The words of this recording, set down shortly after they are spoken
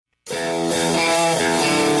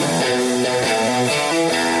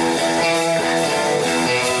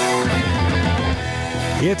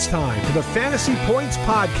It's time for the Fantasy Points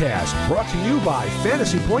Podcast, brought to you by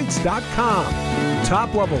FantasyPoints.com.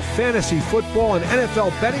 Top-level fantasy football and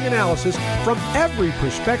NFL betting analysis from every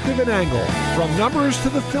perspective and angle, from numbers to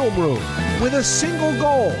the film room, with a single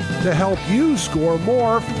goal to help you score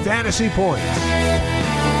more fantasy points.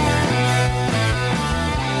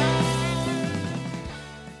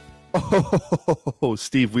 Oh,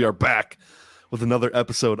 Steve, we are back with another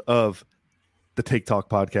episode of the Take Talk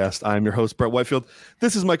podcast. I'm your host, Brett Whitefield.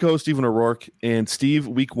 This is my co-host, Stephen O'Rourke. And Steve,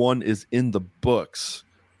 week one is in the books.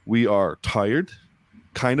 We are tired,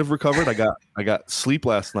 kind of recovered. I got sleep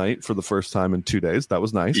last night for the first time in 2 days. That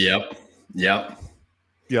was nice. Yep.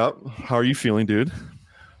 How are you feeling, dude?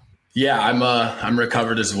 Yeah, I'm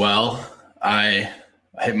recovered as well. I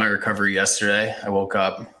hit my recovery yesterday. I woke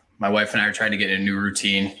up. My wife and I are trying to get a new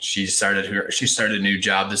routine. She started a new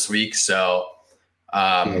job this week, so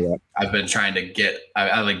I've been trying to get.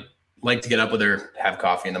 I like to get up with her, have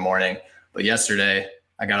coffee in the morning. But yesterday,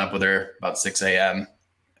 I got up with her about 6 a.m.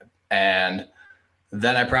 and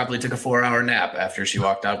then I probably took a 4-hour nap after she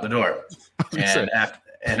walked out the door. And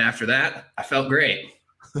after that, I felt great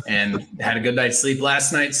and had a good night's sleep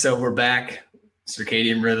last night. So we're back.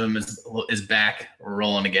 Circadian rhythm is back. We're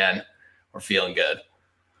rolling again. We're feeling good.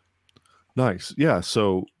 Nice. Yeah.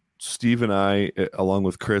 So Steve and I, along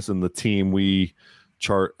with Chris and the team, we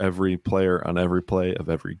chart every player on every play of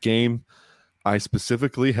every game. I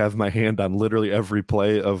specifically have my hand on literally every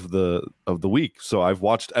play of the week. So I've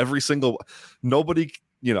watched every single. Nobody,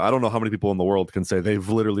 I don't know how many people in the world can say they've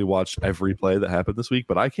literally watched every play that happened this week,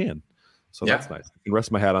 but I can. So That's nice. I can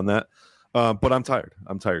rest my hat on that. But I'm tired.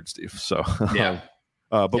 I'm tired, Steve. So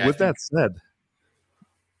with that said,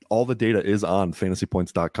 all the data is on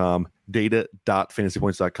fantasypoints.com.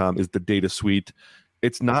 Data.fantasypoints.com is the data suite.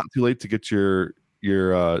 It's not too late to get your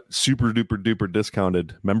super duper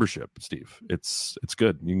discounted membership, Steve. It's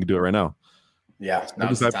good. You can do it right now. Yeah,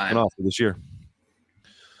 now's the time. Off for this year.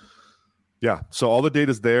 Yeah, so all the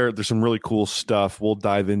data's there. There's some really cool stuff. We'll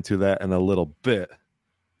dive into that in a little bit.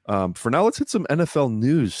 For now, let's hit some NFL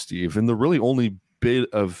news, Steve. And the really only bit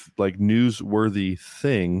of newsworthy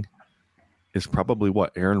thing is probably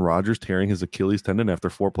Aaron Rodgers tearing his Achilles tendon after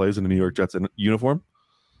 4 plays in a New York Jets uniform.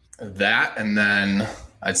 That, and then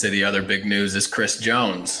I'd say the other big news is Chris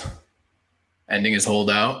Jones ending his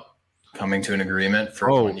holdout, coming to an agreement for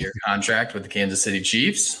a 1-year contract with the Kansas City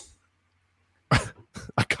Chiefs.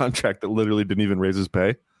 A contract that literally didn't even raise his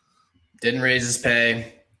pay. Didn't raise his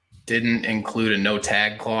pay. Didn't include a no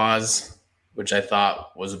tag clause, which I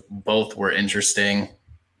thought both were interesting.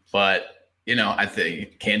 But, I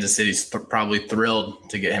think Kansas City's probably thrilled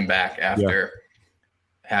to get him back after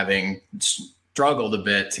having struggled a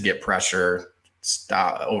bit to get pressure,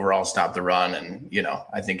 stop the run. And,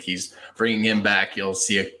 I think he's bringing him back. You'll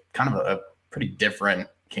see a kind of a pretty different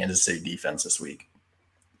Kansas City defense this week.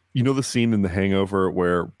 You know the scene in The Hangover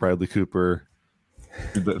where Bradley Cooper,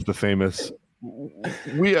 the famous,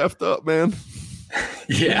 we effed up, man.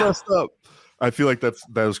 Yeah. We messed up. I feel like that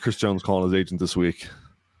was Chris Jones calling his agent this week.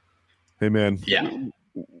 Hey, man. Yeah.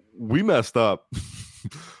 We messed up.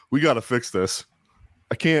 We got to fix this.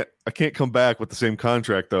 I can't come back with the same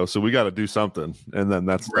contract though, so we got to do something. And then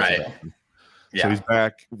that's right. So he's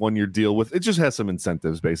back, 1-year deal with it. Just has some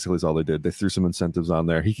incentives. Basically, is all they did. They threw some incentives on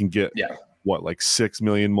there. He can get $6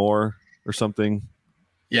 million more or something.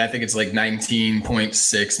 Yeah, I think it's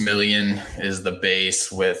 19.6 million is the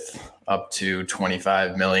base with up to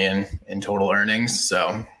 25 million in total earnings.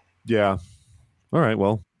 So yeah, all right.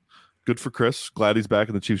 Well, good for Chris. Glad he's back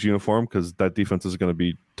in the Chiefs uniform because that defense is going to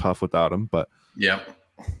be tough without him. But yeah.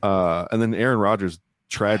 And then Aaron Rodgers,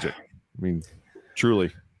 tragic. I mean,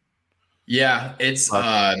 truly. Yeah, it's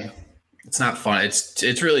not fun.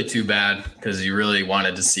 It's really too bad because you really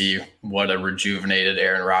wanted to see what a rejuvenated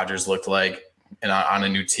Aaron Rodgers looked like and on a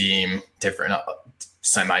new team,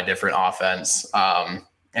 semi-different offense,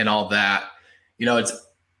 and all that. It's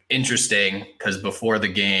interesting because before the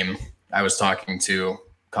game, I was talking to a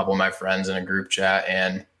couple of my friends in a group chat,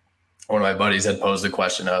 and one of my buddies had posed the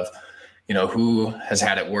question of, who has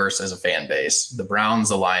had it worse as a fan base, the Browns,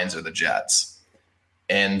 the Lions, or the Jets?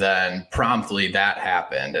 And then promptly that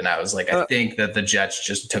happened. And I was like, I think that the Jets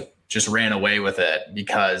just ran away with it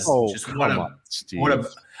because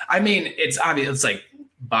I mean, it's obvious. It's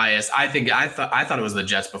bias. I thought it was the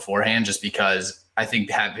Jets beforehand, just because I think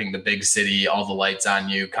having the big city, all the lights on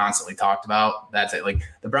you, constantly talked about, that's it.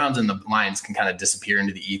 The Browns and the Lions can kind of disappear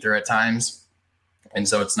into the ether at times. And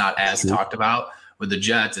so it's not as talked about. With the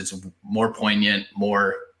Jets, it's more poignant,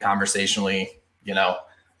 more conversationally,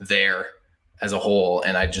 there as a whole.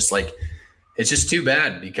 And I just it's just too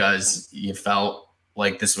bad because you felt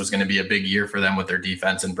like this was going to be a big year for them with their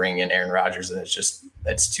defense and bringing in Aaron Rodgers. And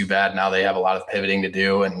it's too bad. Now they have a lot of pivoting to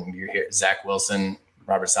do. And you hear Zach Wilson,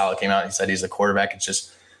 Robert Saleh came out and he said he's a quarterback. It's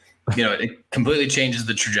just, it completely changes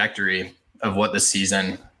the trajectory of what the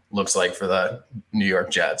season looks like for the New York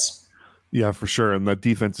Jets. Yeah, for sure. And that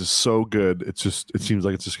defense is so good. It seems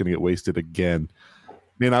like it's just going to get wasted again.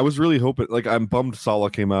 Man, I was really hoping, I'm bummed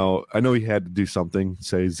Saleh came out. I know he had to do something,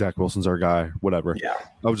 say Zach Wilson's our guy, whatever. Yeah.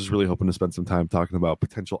 I was just really hoping to spend some time talking about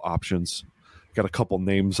potential options. Got a couple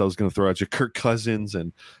names I was going to throw at you: Kirk Cousins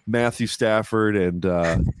and Matthew Stafford and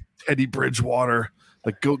Teddy Bridgewater.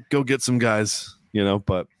 Go get some guys,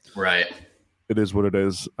 but right. It is what it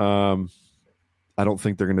is. I don't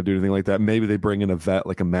think they're going to do anything like that. Maybe they bring in a vet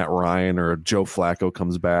like a Matt Ryan or a Joe Flacco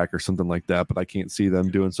comes back or something like that, but I can't see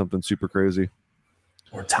them doing something super crazy.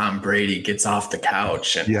 Or Tom Brady gets off the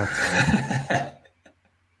couch. Yeah.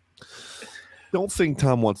 Don't think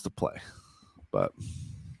Tom wants to play,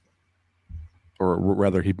 or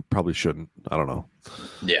rather he probably shouldn't. I don't know.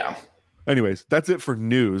 Yeah. Anyways, that's it for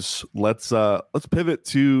news. Let's pivot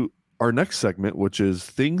to our next segment, which is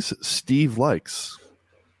things Steve likes.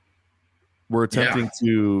 We're attempting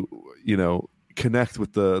to, connect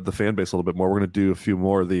with the fan base a little bit more. We're going to do a few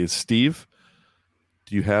more of these. Steve,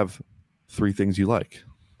 do you have 3 things you like?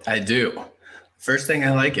 I do. First thing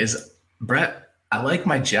I like is, Brett, I like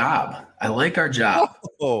my job. I like our job.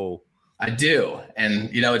 Oh, I do. And,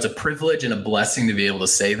 it's a privilege and a blessing to be able to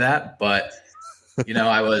say that. But,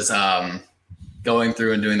 I was going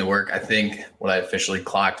through and doing the work. I think what I officially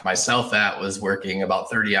clocked myself at was working about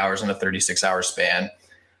 30 hours in a 36-hour span.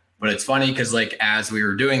 But it's funny because, as we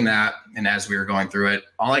were doing that and as we were going through it,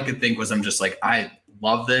 all I could think was, I'm just like, I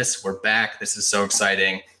love this. We're back. This is so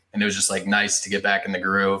exciting. And it was just nice to get back in the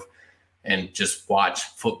groove and just watch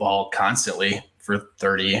football constantly for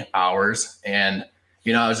 30 hours. And,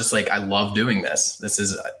 I was just I love doing this.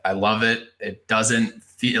 I love it. It doesn't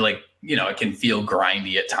feel it can feel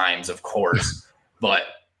grindy at times, of course, but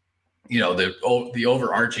the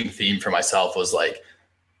overarching theme for myself was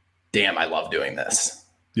damn, I love doing this.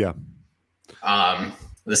 Yeah.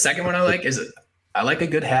 The second one I like is I like a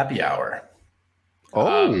good happy hour.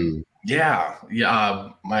 Oh, yeah.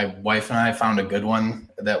 My wife and I found a good one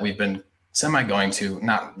that we've been semi going to,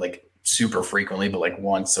 not super frequently, but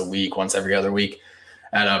once a week, once every other week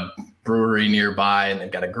at a brewery nearby. And they've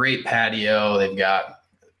got a great patio. They've got,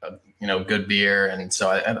 good beer. And so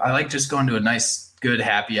I like just going to a nice, good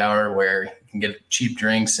happy hour where you can get cheap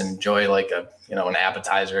drinks and enjoy an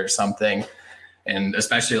appetizer or something. And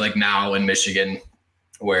especially now in Michigan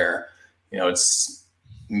where, it's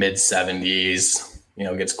mid 70s,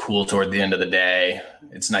 it gets cool toward the end of the day.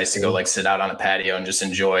 It's nice to go sit out on a patio and just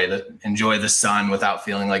enjoy the sun without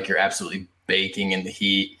feeling like you're absolutely baking in the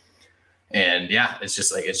heat. And yeah, it's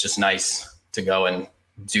just nice to go and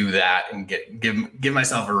do that and give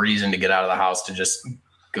myself a reason to get out of the house to just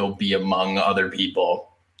go be among other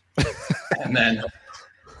people. And then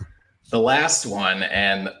the last one,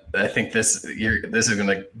 and I think this is going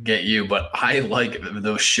to get you, but I like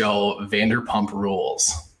the show Vanderpump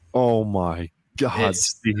Rules. Oh my God,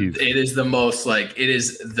 Steve. It is the most it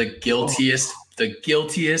is the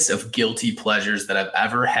guiltiest of guilty pleasures that I've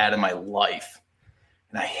ever had in my life.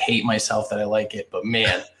 And I hate myself that I like it, but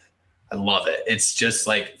man, I love it. It's just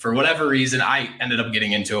for whatever reason, I ended up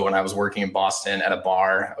getting into it when I was working in Boston at a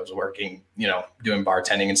bar. I was working, doing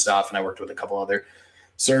bartending and stuff. And I worked with a couple other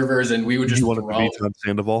servers and we would just want to be Tom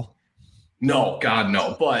Sandoval? No, God,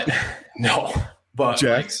 no, but no, but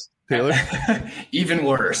Jax Taylor, even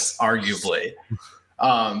worse, arguably.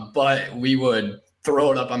 But we would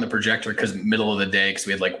throw it up on the projector because middle of the day, because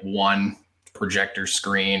we had one projector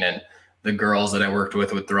screen and the girls that I worked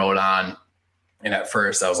with would throw it on. And at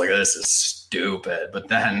first I was like, this is stupid. But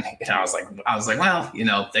then, I was like, well,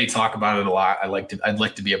 they talk about it a lot. I'd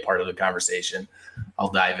like to be a part of the conversation.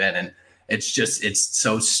 I'll dive in. And it's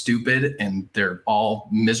so stupid and they're all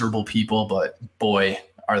miserable people, but boy,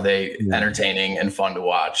 are they entertaining and fun to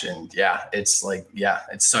watch. And it's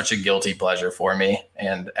such a guilty pleasure for me.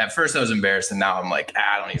 And at first I was embarrassed and now I'm I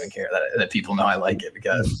don't even care that people know I like it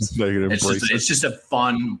because it's just a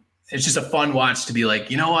fun watch to be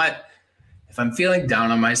you know what? If I'm feeling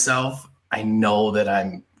down on myself, I know that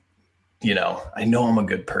I'm a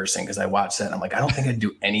good person because I watch that and I'm I don't think I'd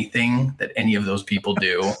do anything that any of those people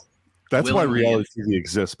do. That's why reality TV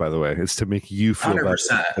exists, by the way. It's to make you feel 100%, better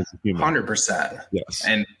as a human. 100%. Yes.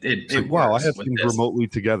 And wow, I have things remotely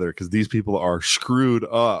together because these people are screwed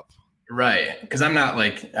up. Right. Because I'm not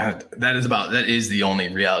that is the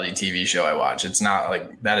only reality TV show I watch. It's not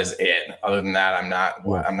that is it. Other than that, I'm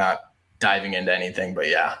not diving into anything, but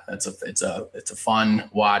yeah, it's a fun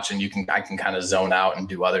watch, and I can kind of zone out and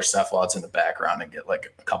do other stuff while it's in the background and get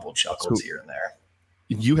like a couple of chuckles here and there.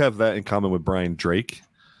 You have that in common with Brian Drake,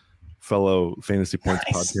 fellow Fantasy Points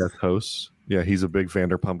podcast host. Yeah, he's a big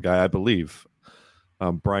Vanderpump guy, I believe.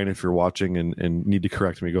 Brian, if you're watching and need to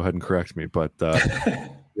correct me, go ahead and correct me. But yeah,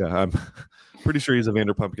 I'm pretty sure he's a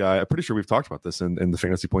Vanderpump guy. I'm pretty sure we've talked about this in the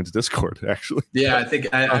Fantasy Points Discord, actually. Yeah, I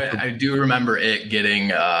think I do remember it getting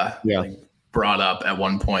like brought up at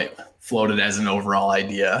one point, floated as an overall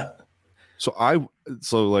idea. So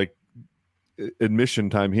admission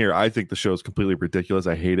time here. I think the show is completely ridiculous.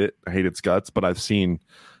 I hate it. I hate its guts, but I've seen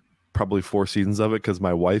probably 4 seasons of it because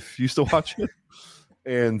my wife used to watch it.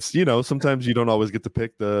 And, sometimes you don't always get to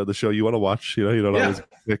pick the show you want to watch. You don't always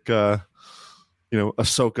pick,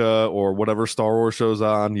 Ahsoka or whatever Star Wars show's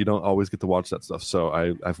on. You don't always get to watch that stuff. So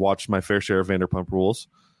I've watched my fair share of Vanderpump Rules.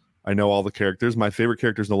 I know all the characters. My favorite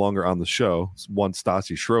character is no longer on the show. It's one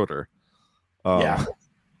Stassi Schroeder.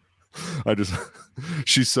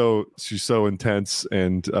 She's so intense,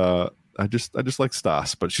 and I just like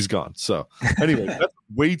Stas, but she's gone. So anyway, that's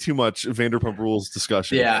way too much Vanderpump Rules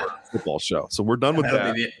discussion for a football show. So we're done with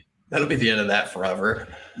that. That'll be the end of that forever.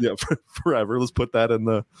 Yeah, forever. Let's put that in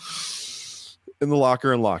the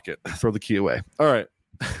locker and lock it. Throw the key away. All right.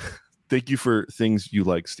 Thank you for things you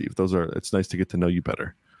like, Steve. It's nice to get to know you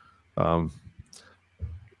better.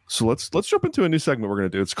 So let's jump into a new segment we're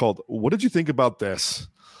going to do. It's called "What Did You Think About This?"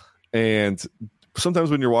 And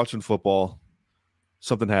sometimes when you're watching football,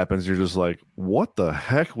 something happens, you're just like, what the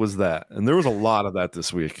heck was that? And there was a lot of that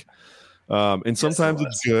this week. And sometimes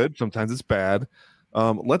it's good, sometimes it's bad.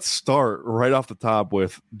 Let's start right off the top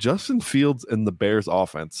with Justin Fields and the Bears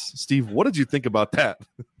offense. Steve, what did you think about that?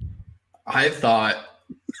 I thought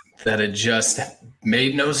that it just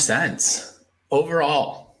made no sense.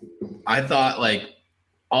 Overall, I thought like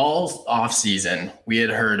all offseason, we had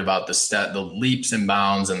heard about the leaps and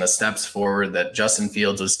bounds and the steps forward that Justin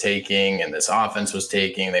Fields was taking and this offense was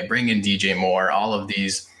taking. They bring in DJ Moore, all of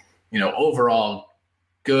these, overall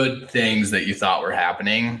good things that you thought were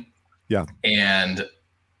happening. Yeah. And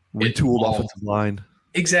retooled offensive line.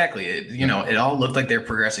 Exactly. It all looked like they're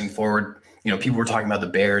progressing forward. People were talking about the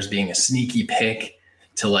Bears being a sneaky pick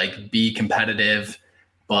to like be competitive,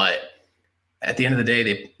 but at the end of the day,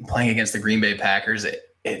 they playing against the Green Bay Packers.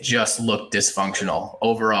 It just looked dysfunctional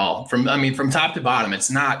overall. From top to bottom,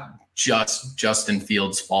 it's not just Justin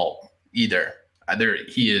Fields' fault either.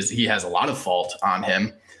 He has a lot of fault on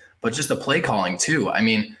him, but just the play calling too.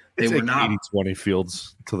 They were not 80-20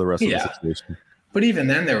 Fields to the rest of the situation. But even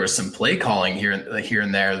then, there was some play calling here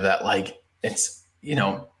and there that like it's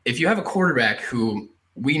if you have a quarterback who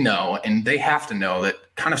we know and they have to know that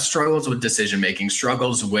kind of struggles with decision making,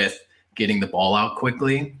 struggles with getting the ball out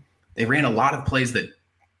quickly. They ran a lot of plays that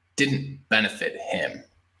didn't benefit him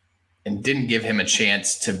and didn't give him a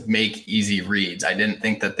chance to make easy reads. I didn't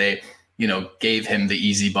think that they, gave him the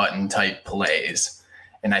easy button type plays.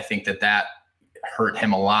 And I think that hurt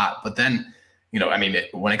him a lot. But then,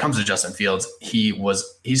 when it comes to Justin Fields,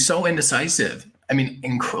 he's so indecisive.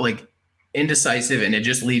 Indecisive, and it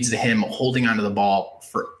just leads to him holding onto the ball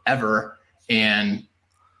forever. And,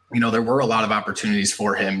 there were a lot of opportunities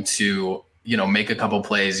for him to, make a couple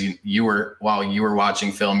plays. While you were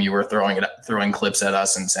watching film, you were throwing clips at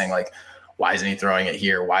us and saying like, why isn't he throwing it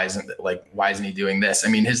here? Why isn't he doing this?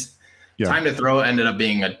 His time to throw ended up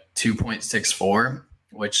being a 2.64,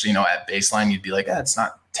 which, at baseline, you'd be like, it's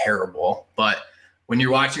not terrible. But when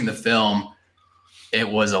you're watching the film, it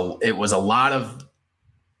was a lot of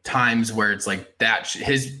times where it's like that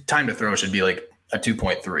his time to throw should be like a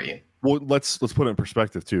 2.3. Well, let's put it in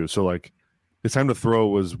perspective too. So like his time to throw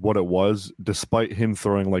was what it was, despite him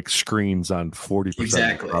throwing like screens on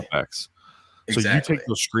 40% of dropbacks. So you take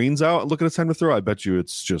those screens out and look at his time to throw, I bet you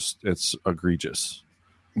it's egregious.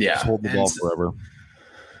 Yeah. Just hold the ball forever.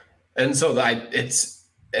 And so it's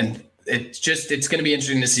going to be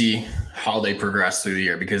interesting to see how they progress through the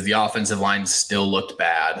year because the offensive line still looked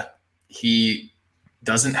bad. He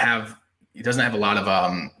doesn't have a lot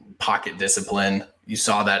of pocket discipline. You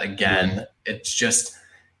saw that again. Yeah. It's just,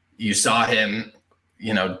 you saw him,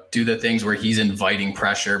 do the things where he's inviting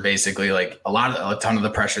pressure, basically like a ton of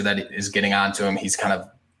the pressure that is getting onto him. He's kind of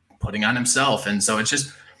putting on himself. And so it's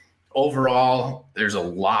just overall, there's a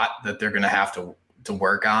lot that they're going to have to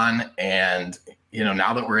work on. And,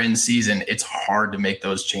 now that we're in season, it's hard to make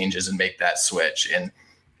those changes and make that switch. And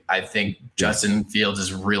I think Justin Fields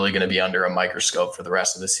is really going to be under a microscope for the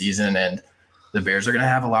rest of the season. And the Bears are going to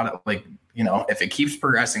have a lot of if it keeps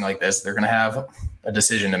progressing like this, they're going to have a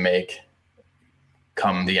decision to make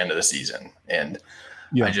come the end of the season. And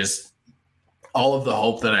all of the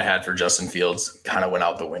hope that I had for Justin Fields kind of went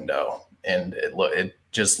out the window, and it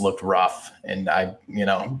just looked rough. And I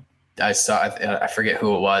forget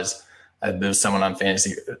who it was. There was someone on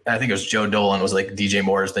fantasy. I think it was Joe Dolan was like, DJ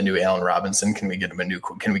Moore is the new Allen Robinson. Can we get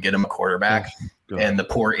him a quarterback? Oh, and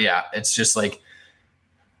it's just like,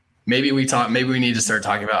 maybe we need to start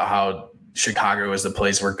talking about how Chicago is the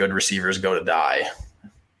place where good receivers go to die,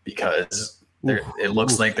 because it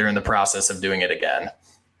looks like they're in the process of doing it again.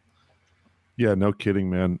 Yeah, no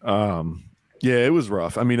kidding, man. Yeah, it was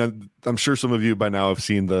rough. I mean, I'm sure some of you by now have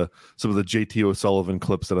seen some of the JT O'Sullivan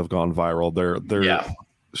clips that have gone viral. They're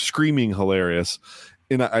screaming hilarious,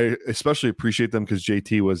 and I especially appreciate them because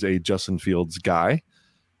JT was a Justin Fields guy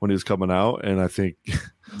when he was coming out, and I think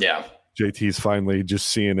JT's finally just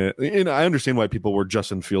seeing it. And I understand why people were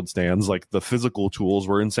Justin Fields stands. Like, the physical tools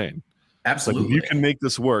were insane. Absolutely, like, if you can make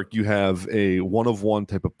this work, you have a one-of-one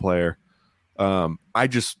type of player.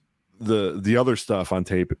 The other stuff on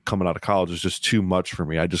tape coming out of college is just too much for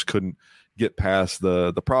me. I just couldn't get past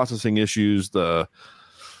the processing issues, the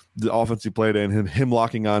offense he played in, him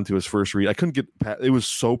locking on to his first read. I couldn't get past, it was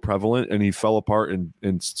so prevalent, and he fell apart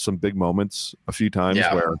in some big moments a few times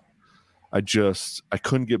where I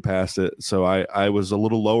couldn't get past it. So I was a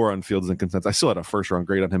little lower on Fields than consensus. I still had a first round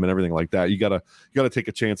grade on him and everything like that. You gotta take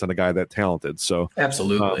a chance on a guy that talented. So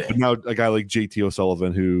absolutely. But now a guy like JT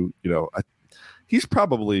O'Sullivan, who, he's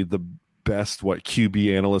probably the best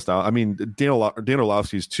QB analyst out. I mean, Dan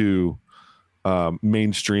Orlovsky's too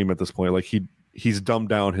mainstream at this point. Like, he's dumbed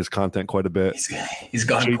down his content quite a bit. He's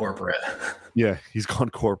gone corporate. Yeah, he's gone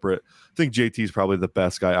corporate. I think JT's probably the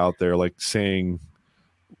best guy out there, like, saying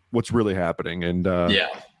what's really happening. And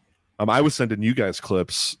I was sending you guys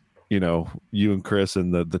clips, you and Chris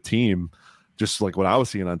and the team, just like what I was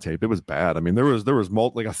seeing on tape. It was bad. I mean, there was like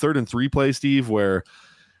a 3rd and 3 play, Steve, where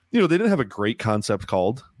they didn't have a great concept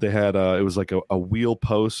called. They had it was like a wheel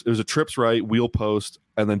post. It was a trips right, wheel post,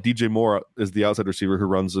 and then DJ Moore is the outside receiver who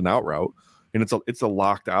runs an out route, and it's a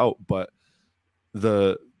locked out, but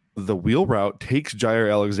the wheel route takes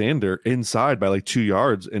Jair Alexander inside by like 2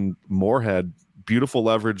 yards, and Moore had beautiful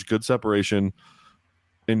leverage, good separation,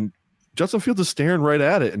 and Justin Fields is staring right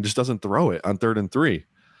at it and just doesn't throw it on 3rd and 3.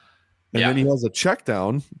 And then he has a check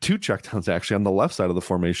down, 2 checkdowns actually on the left side of the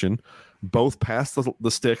formation, both past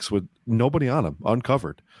the sticks with nobody on him,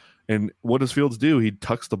 uncovered. And what does Fields do? He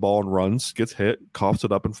tucks the ball and runs, gets hit, coughs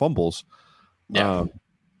it up, and fumbles. Yeah.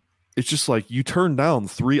 It's just like, you turned down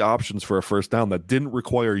 3 options for a first down that didn't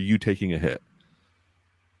require you taking a hit.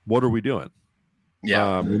 What are we doing?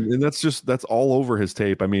 Yeah. And that's all over his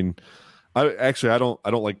tape. I mean, I don't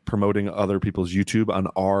like promoting other people's YouTube on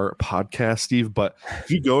our podcast, Steve, but if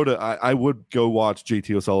you go to, I would go watch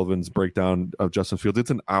JT O'Sullivan's breakdown of Justin Fields.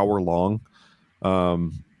 It's an hour long.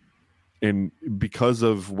 And because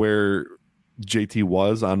of where JT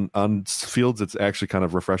was on Fields, it's actually kind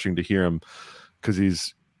of refreshing to hear him, because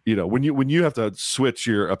he's, when you have to switch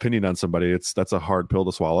your opinion on somebody, that's a hard pill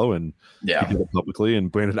to swallow. And he did it publicly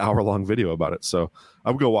and made an hour-long video about it. So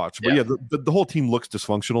I would go watch. But the whole team looks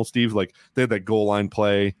dysfunctional, Steve. Like, they had that goal line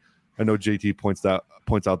play. I know JT points out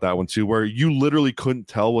that one too, where you literally couldn't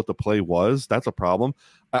tell what the play was. That's a problem.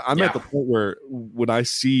 I'm at the point where when I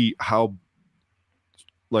see how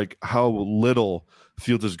little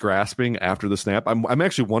Fields is grasping after the snap, I'm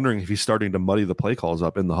actually wondering if he's starting to muddy the play calls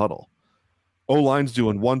up in the huddle. O-line's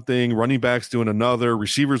doing one thing, running back's doing another,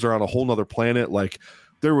 receivers are on a whole nother planet. Like,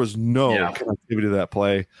 there was no connectivity to that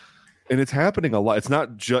play. And it's happening a lot. It's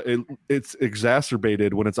not it's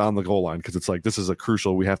exacerbated when it's on the goal line, because it's like, this is a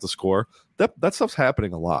crucial, we have to score. That stuff's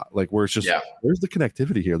happening a lot. Like, where it's just, where's the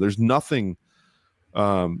connectivity here? There's nothing.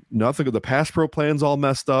 The pass pro plan's all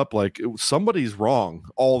messed up. Like, somebody's wrong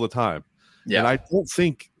all the time. Yeah. And I don't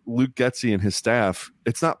think Luke Getsy and his staff,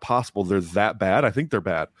 it's not possible they're that bad. I think they're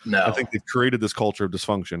bad. No. I think they've created this culture of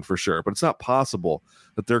dysfunction for sure, but it's not possible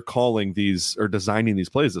that they're calling these or designing these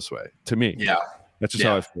plays this way, to me. Yeah. That's just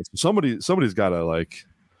how I feel. So somebody's got to, like,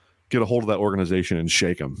 get a hold of that organization and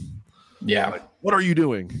shake them. Yeah. Like, what are you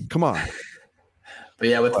doing? Come on. But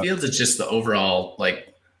yeah, with Fields, it's just the overall,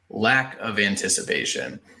 like, lack of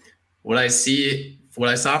anticipation. What I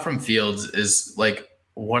saw from Fields is like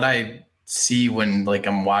what I see when, like,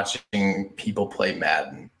 I'm watching people play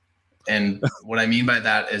Madden. And what I mean by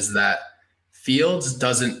that is that Fields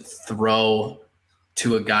doesn't throw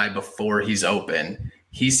to a guy before he's open.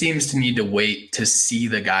 He seems to need to wait to see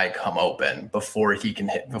the guy come open before he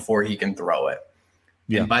can throw it.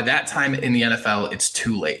 Yeah. And by that time in the NFL, it's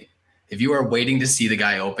too late. If you are waiting to see the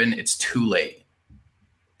guy open, it's too late.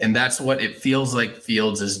 And that's what it feels like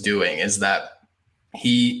Fields is doing, is that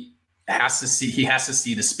he has to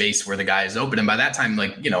see the space where the guy is open. And by that time,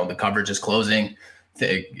 like, the coverage is closing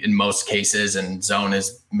in most cases, and zone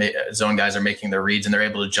guys are making their reads, and they're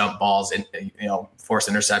able to jump balls and, force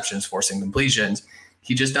interceptions, forcing completions.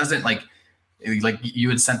 He just doesn't like you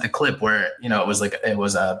had sent the clip where,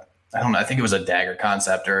 I think it was a dagger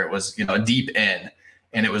concept, or it was, a deep in,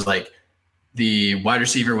 and it was like the wide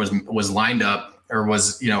receiver was lined up, or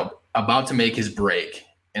was, about to make his break.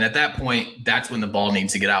 And at that point, that's when the ball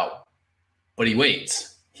needs to get out. But he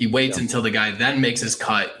waits until the guy then makes his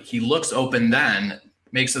cut. He looks open, then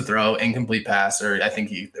makes the throw, incomplete pass, or I think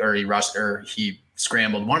he rushed, or he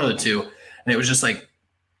scrambled, one of the two. And it was just like,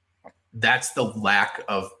 that's the lack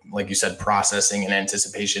of, like you said, processing and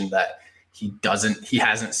anticipation that he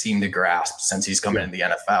hasn't seemed to grasp since he's come into the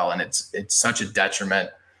NFL. And it's such a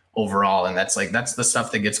detriment overall. And that's the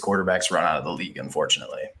stuff that gets quarterbacks run out of the league,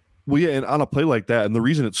 unfortunately. Well, yeah, and on a play like that, and the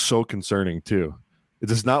reason it's so concerning too,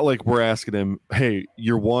 it's not like we're asking him, hey,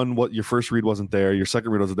 your first read wasn't there, your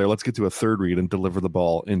second read wasn't there, let's get to a third read and deliver the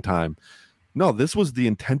ball in time. No, this was the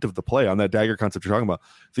intent of the play on that dagger concept you're talking about.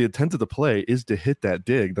 The intent of the play is to hit that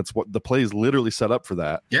dig. That's what the play is literally set up for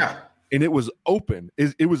that. Yeah. And it was open.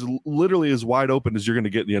 It was literally as wide open as you're going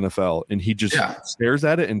to get in the NFL. And he just stares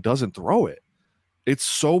at it and doesn't throw it. It's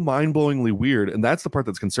so mind-blowingly weird. And that's the part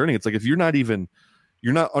that's concerning. It's like, if you're not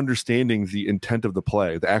understanding the intent of the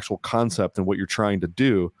play, the actual concept and what you're trying to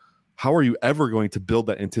do, how are you ever going to build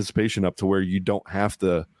that anticipation up to where you don't have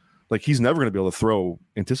to, like, he's never going to be able to throw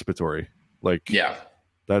anticipatory. Like,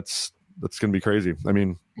 that's going to be crazy. I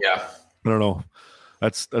mean, I don't know.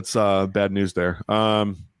 That's bad news there.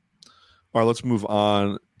 All right, let's move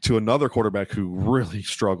on to another quarterback who really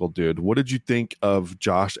struggled, dude. What did you think of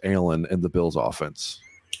Josh Allen and the Bills offense?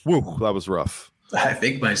 Woo, that was rough. I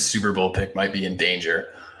think my Super Bowl pick might be in danger.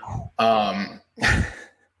 I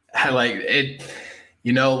like it,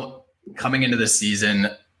 coming into the season,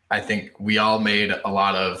 I think we all made a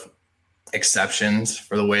lot of exceptions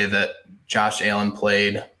for the way that Josh Allen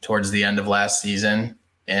played towards the end of last season.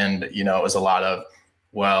 And, it was a lot of,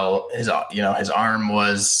 his arm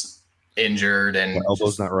was injured and the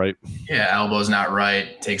elbow's not right. Yeah, elbow's not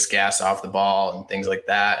right, takes gas off the ball and things like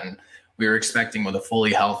that. And we were expecting, with a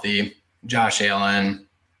fully healthy Josh Allen,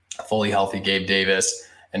 a fully healthy Gabe Davis,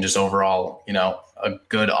 and just overall, a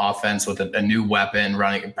good offense with a new weapon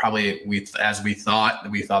running. Probably we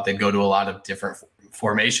thought they'd go to a lot of different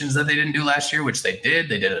formations that they didn't do last year, which they did.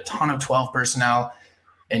 They did a ton of 12 personnel,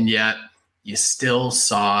 and yet you still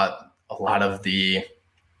saw a lot of the,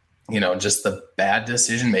 just the bad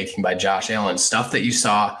decision-making by Josh Allen, stuff that you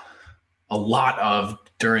saw a lot of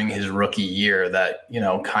during his rookie year that,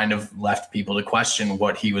 kind of left people to question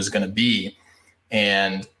what he was going to be.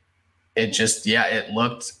 And it just, they're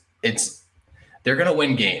going to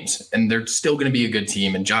win games, and they're still going to be a good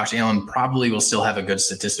team. And Josh Allen probably will still have a good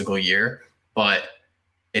statistical year, but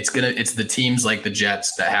it's the teams like the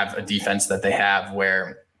Jets that have a defense that they have,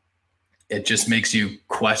 where it just makes you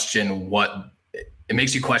question what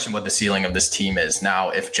the ceiling of this team is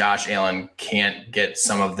now if Josh Allen can't get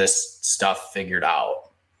some of this stuff figured out.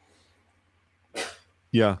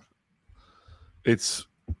 Yeah.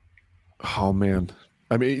 Oh man.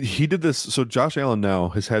 I mean, he did this. So Josh Allen now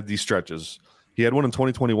has had these stretches. He had one in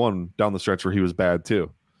 2021 down the stretch where he was bad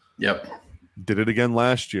too. Yep. Did it again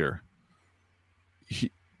last year.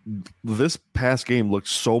 This past game looked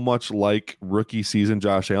so much like rookie season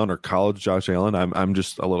Josh Allen or college Josh Allen. I'm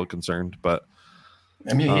just a little concerned, but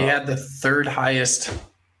I mean, he had the third highest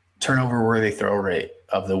turnover worthy throw rate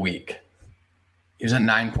of the week. He was at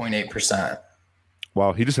 9.8%.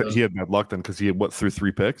 Wow. He had bad luck then, because he had threw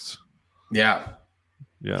 3 picks. Yeah.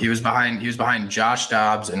 He was behind Josh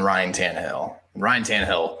Dobbs and Ryan Tannehill. Ryan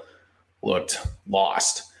Tannehill looked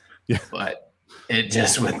lost. Yeah. But it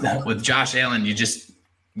just with Josh Allen, those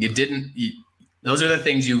are the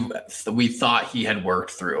things we thought he had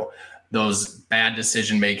worked through. Those bad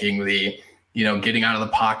decision making, getting out of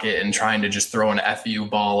the pocket and trying to just throw an FU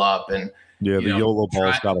ball up, and the YOLO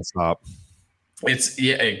ball's got to stop. It's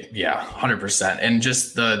 100%. And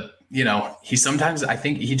just he sometimes, I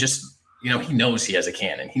think he just, he knows he has a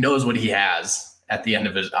cannon. He knows what he has at the end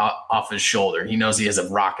of off his shoulder. He knows he has a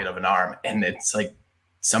rocket of an arm, and it's like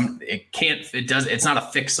it's not a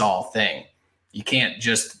fix-all thing. You can't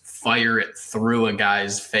just fire it through a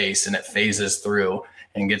guy's face and it phases through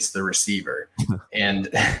and gets the receiver. And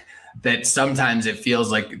that sometimes it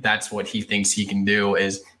feels like that's what he thinks he can do,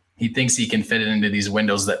 is he thinks he can fit it into these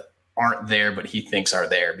windows that aren't there, but he thinks are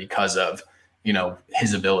there because of,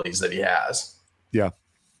 his abilities that he has. Yeah.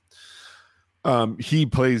 He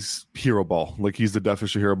plays hero ball. Like, he's the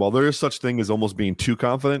definition of hero ball. There is such thing as almost being too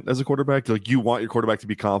confident as a quarterback. Like, you want your quarterback to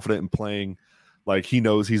be confident and playing like he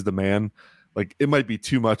knows he's the man. Like, it might be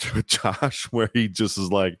too much with Josh where he just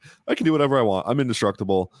is like, I can do whatever I want. I'm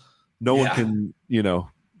indestructible. No one can,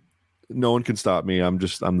 no one can stop me. I'm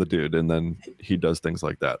the dude. And then he does things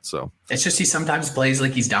like that. So it's just, he sometimes plays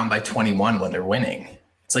like he's down by 21 when they're winning.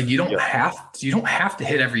 It's like, you don't have to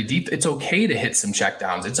hit every deep. It's okay to hit some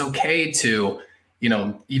checkdowns. It's okay to,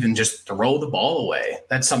 even just throw the ball away.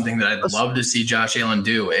 That's something that I'd love to see Josh Allen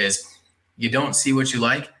do. Is you don't see what you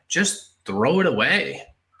like, just throw it away,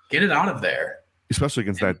 get it out of there. Especially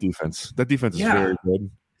against that defense. That defense is very good.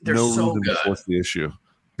 They're so good. What's the issue?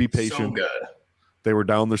 Be patient. So good. They were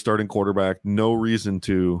down their starting quarterback. No reason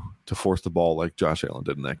to force the ball like Josh Allen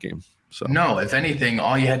did in that game. So no, if anything,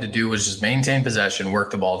 all you had to do was just maintain possession,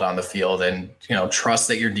 work the ball down the field, and trust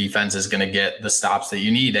that your defense is going to get the stops that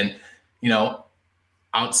you need. And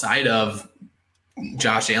outside of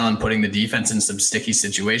Josh Allen putting the defense in some sticky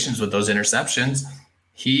situations with those interceptions,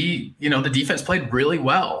 the defense played really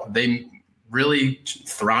well. They really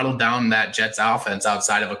throttled down that Jets offense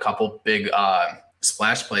outside of a couple big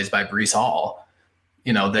splash plays by Breece Hall.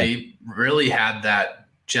 They really had that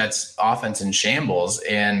Jets offense in shambles,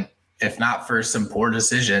 and if not for some poor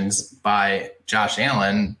decisions by Josh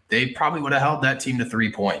Allen, they probably would have held that team to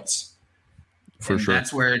 3 points. For sure.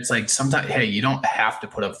 That's where it's like, sometimes, hey, you don't have to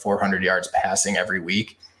put up 400 yards passing every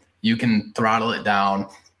week. You can throttle it down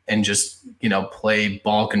and just, play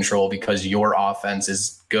ball control because your offense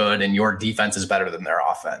is good and your defense is better than their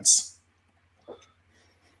offense.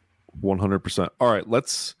 100%. All right,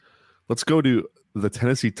 let's go to the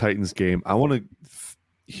Tennessee Titans game. I want to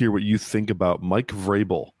hear what you think about Mike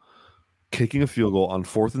Vrabel kicking a field goal on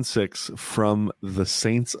 4th and 6 from the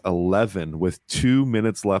Saints 11 with 2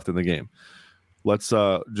 minutes left in the game. Let's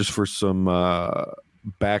just for some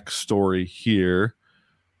backstory here.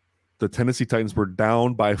 The Tennessee Titans were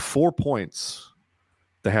down by 4 points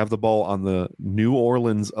to have the ball on the New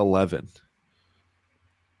Orleans 11.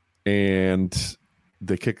 And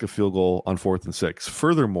they kicked a field goal on 4th and 6.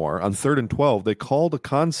 Furthermore, on 3rd and 12, they called a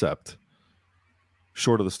concept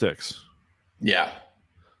short of the sticks. Yeah.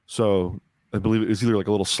 So I believe it was either like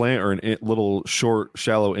a little slant or a little short,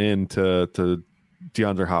 shallow in to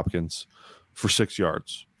DeAndre Hopkins for 6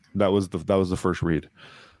 yards. That was the first read.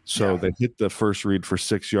 So they hit the first read for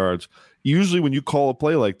 6 yards. Usually when you call a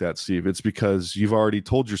play like that, Steve, it's because you've already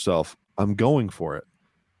told yourself, I'm going for it.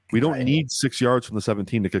 We don't need 6 yards from the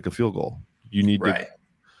 17 to kick a field goal. You need to.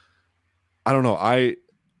 I don't know.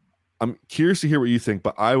 I'm curious to hear what you think,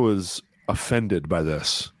 but I was offended by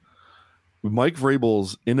this. Mike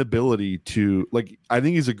Vrabel's inability to, like, I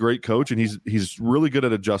think he's a great coach and he's really good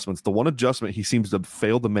at adjustments. The one adjustment he seems to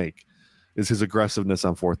fail to make is his aggressiveness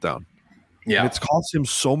on 4th down. Yeah. And it's cost him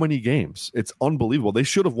so many games. It's unbelievable. They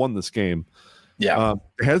should have won this game. Yeah.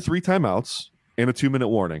 They had 3 timeouts and a 2-minute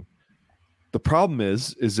warning. The problem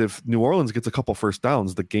is if New Orleans gets a couple first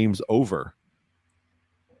downs, the game's over.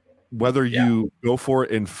 Whether you go for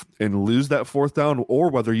it and lose that 4th down or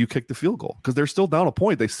whether you kick the field goal, because they're still down a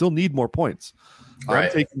point. They still need more points.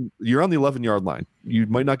 Right. You're on the 11-yard line. You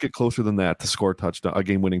might not get closer than that to score a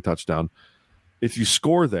game-winning touchdown. If you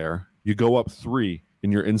score there, you go up 3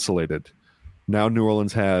 and you're insulated. Now New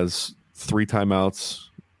Orleans has 3 timeouts,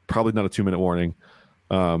 probably not a 2-minute warning.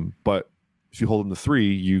 But if you hold them to 3,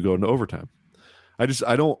 you go into overtime.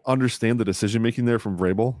 I don't understand the decision-making there from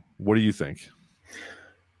Vrabel. What do you think?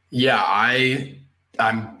 Yeah,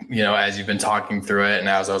 I'm, as you've been talking through it and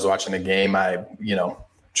as I was watching the game, I,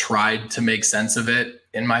 tried to make sense of it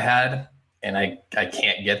in my head and I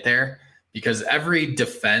can't get there because every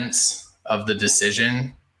defense of the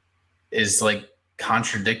decision is like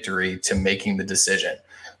contradictory to making the decision.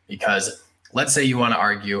 Because let's say you want to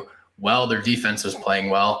argue, well, their defense was playing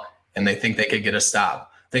well and they think they could get a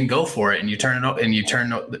stop. Then go for it and you turn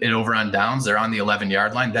it over on downs. They're on the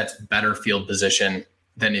 11-yard line. That's better field position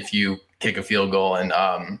than if you kick a field goal and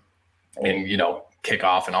kick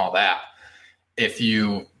off and all that. If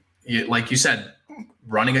you like you said,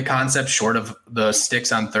 running a concept short of the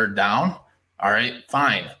sticks on 3rd down, all right,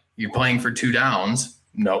 fine. You're playing for 2 downs,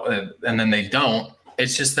 no, and then they don't.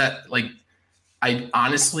 It's just that, like, I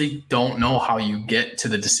honestly don't know how you get to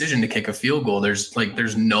the decision to kick a field goal.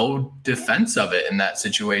 There's no defense of it in that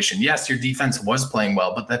situation. Yes, your defense was playing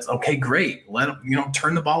well, but that's okay. Great. Let them,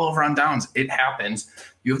 turn the ball over on downs. It happens.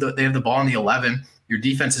 They have the ball on the 11. Your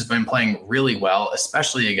defense has been playing really well,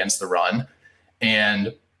 especially against the run,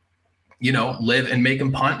 and live and make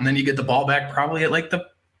them punt, and then you get the ball back probably at like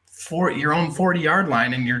your own 40-yard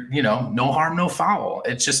line, and you're no harm, no foul.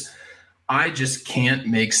 It's just I just can't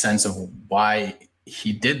make sense of why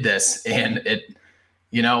he did this. And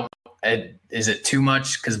is it too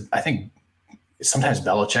much? Because I think sometimes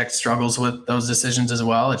Belichick struggles with those decisions as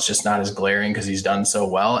well. It's just not as glaring because he's done so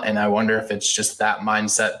well. And I wonder if it's just that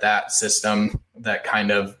mindset, that system that kind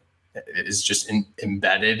of is just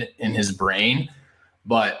embedded in his brain.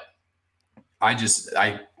 But I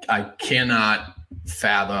cannot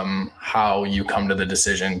fathom how you come to the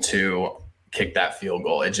decision to kick that field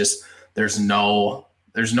goal. It just, there's no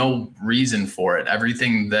reason for it.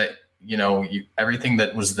 Everything that, everything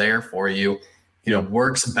that was there for you,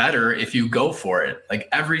 works better if you go for it. Like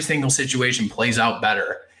every single situation plays out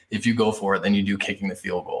better if you go for it than you do kicking the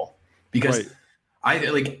field goal. Because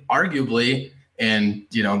arguably, and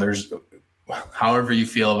there's however you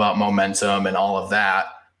feel about momentum and all of that,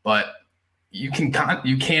 but you can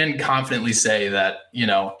confidently say that,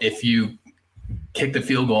 if you kick the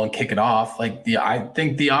field goal and kick it off, I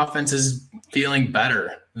think the offense is feeling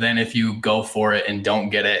better than if you go for it and don't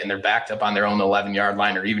get it and they're backed up on their own 11-yard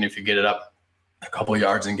line, or even if you get it up a couple of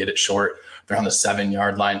yards and get it short, they're on the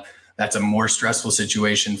 7-yard line. That's a more stressful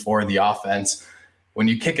situation for the offense. When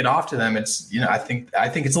you kick it off to them, it's, I think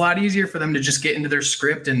it's a lot easier for them to just get into their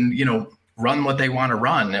script and, run what they want to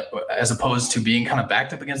run, as opposed to being kind of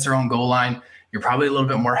backed up against their own goal line. You're probably a little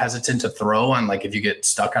bit more hesitant to throw on, if you get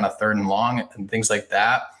stuck on a 3rd and long and things like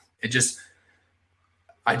that. I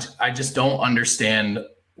just don't understand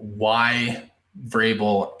why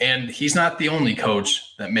Vrabel, and he's not the only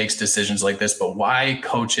coach that makes decisions like this, but why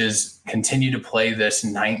coaches continue to play this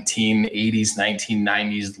 1980s,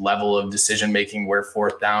 1990s level of decision-making where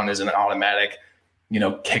 4th down is an automatic,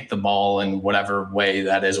 kick the ball in whatever way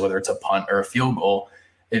that is, whether it's a punt or a field goal.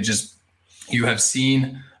 You have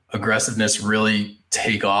seen aggressiveness really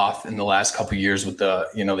take off in the last couple of years with the,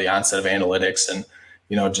 the onset of analytics and,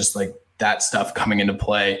 just like that stuff coming into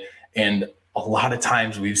play. And a lot of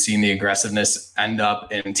times we've seen the aggressiveness end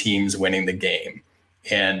up in teams winning the game.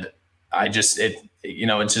 And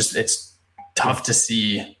it's tough to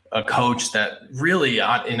see a coach that really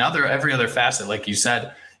in every other facet, like you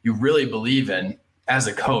said, you really believe in as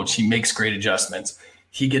a coach. He makes great adjustments.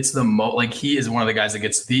 He gets the most, he is one of the guys that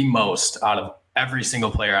gets the most out of every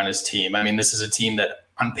single player on his team. I mean, this is a team that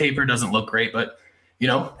on paper doesn't look great, but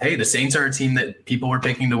hey, the Saints are a team that people were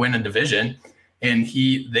picking to win a division, and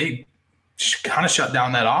they kind of shut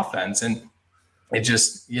down that offense. And it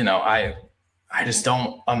just, I just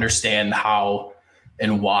don't understand how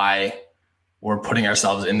and why we're putting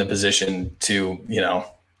ourselves in the position to,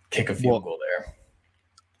 kick a field goal there,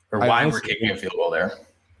 or why we're kicking a field goal there.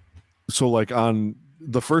 So on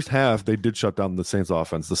the first half, they did shut down the Saints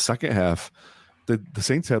offense. The second half, the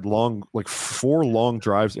Saints had 4 long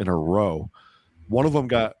drives in a row. One of them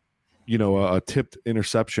got, a tipped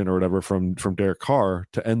interception or whatever from Derek Carr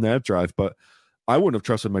to end that drive. But I wouldn't have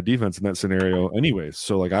trusted my defense in that scenario anyways.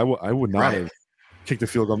 So I would not have kicked the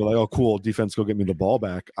field goal and be like, oh, cool, defense, go get me the ball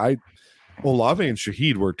back. Olave and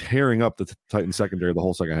Shaheed were tearing up the Titans secondary the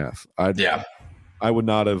whole second half. I would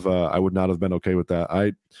not have been okay with that.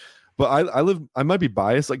 I might be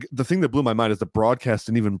biased. The thing that blew my mind is the broadcast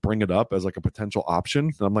didn't even bring it up as a potential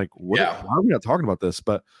option. And I'm like, why are we not talking about this?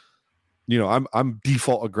 But I'm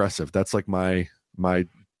default aggressive. That's my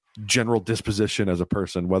general disposition as a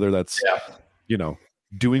person, whether that's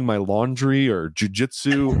doing my laundry or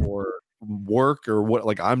jujitsu or work or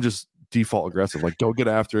what. I'm just default aggressive. Go get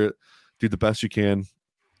after it, do the best you can.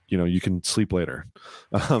 You can sleep later.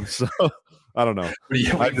 So I don't know. What are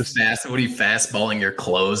you fastballing your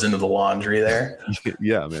clothes into the laundry there?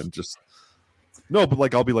 Yeah, man. No,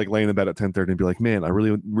 but I'll be laying in bed at 10:30 and be like, man, I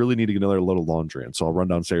really need to get another load of laundry. And so I'll run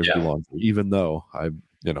downstairs and do laundry, even though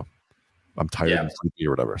I'm tired and sleepy or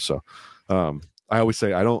whatever. So I always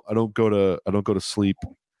say I don't go to sleep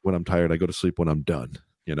when I'm tired. I go to sleep when I'm done,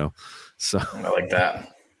 So I like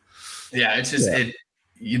that. Yeah, it's just I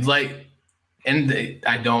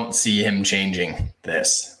don't see him changing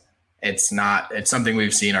this. It's something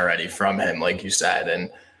we've seen already from him, like you said.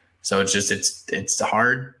 And so it's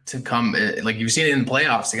hard to come, you've seen it in the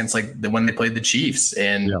playoffs against when they played the Chiefs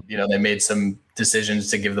and, they made some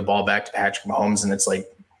decisions to give the ball back to Patrick Mahomes. And it's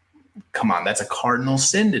come on, that's a cardinal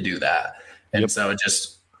sin to do that. And so it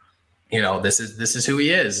just, this is who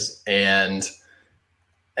he is. And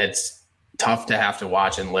it's tough to have to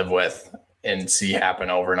watch and live with and see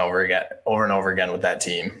happen over and over again with that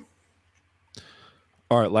team.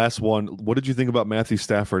 All right, last one. What did you think about Matthew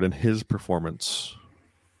Stafford and his performance?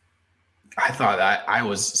 I thought I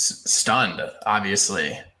was stunned,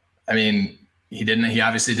 obviously. I mean, he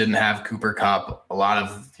obviously didn't have Cooper Kupp. A lot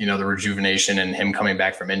of, the rejuvenation and him coming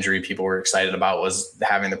back from injury people were excited about was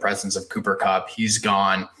having the presence of Cooper Kupp. He's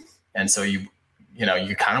gone. And so you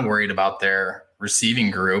kind of worried about their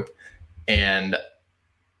receiving group. And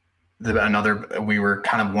we were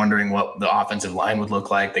kind of wondering what the offensive line would look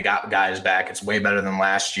like. They got guys back. It's way better than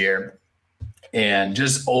last year. And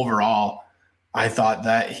just overall, I thought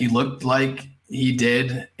that he looked like he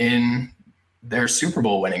did in their Super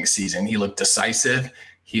Bowl winning season. He looked decisive.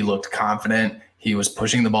 He looked confident. He was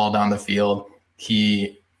pushing the ball down the field.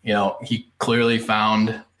 He clearly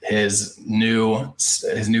found his new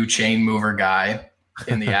chain mover guy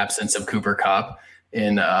in the absence of Cooper Kupp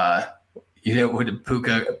in would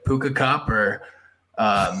Puka Cup or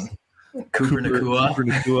Cooper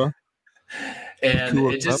Nakua. And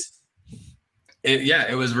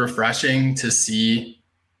it was refreshing to see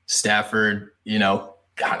Stafford,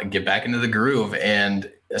 kind of get back into the groove.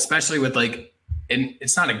 And especially with and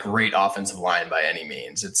it's not a great offensive line by any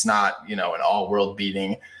means. It's not, an all world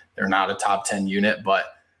beating. They're not a top 10 unit, but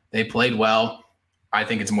they played well. I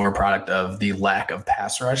think it's more a product of the lack of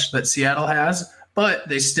pass rush that Seattle has, but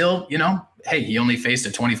they still, hey, he only faced a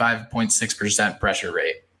 25.6% pressure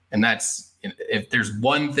rate. And that's, if there's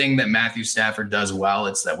one thing that Matthew Stafford does well,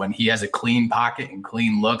 it's that when he has a clean pocket and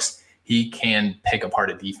clean looks, he can pick apart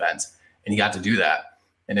a defense, and he got to do that.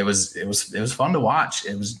 And it was fun to watch.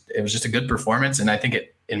 It was just a good performance. And I think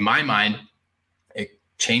in my mind, it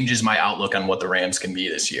changes my outlook on what the Rams can be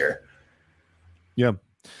this year. Yeah.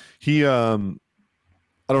 He, I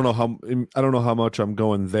don't know how much I'm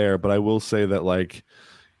going there, but I will say that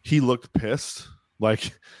he looked pissed.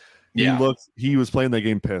 He was playing that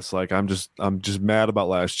game pissed. I'm just mad about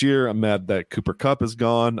last year. I'm mad that Cooper Kupp is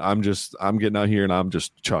gone. I'm getting out here and I'm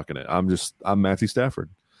just chucking it. I'm Matthew Stafford.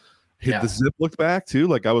 The zip looked back too.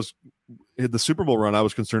 The Super Bowl run, I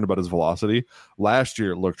was concerned about his velocity. Last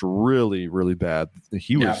year it looked really, really bad.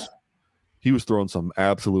 He was throwing some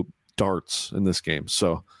absolute darts in this game.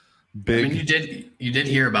 So big. I mean, you did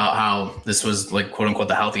hear about how this was quote unquote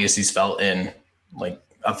the healthiest he's felt in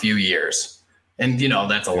a few years. And,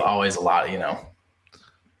 that's always a lot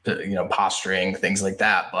of, posturing, things like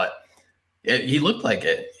that. But he looked like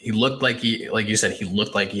it. He looked like like you said, he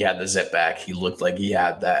looked like he had the zip back. He looked like he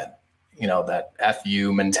had that, that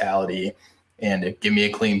FU mentality and give me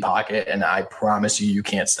a clean pocket. And I promise you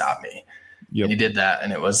can't stop me. Yep. And he did that.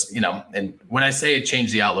 And it was, and when I say it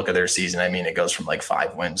changed the outlook of their season, I mean, it goes from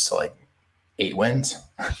 5 wins to 8 wins,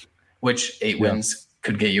 which 8 wins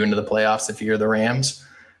could get you into the playoffs if you're the Rams.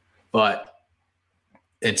 But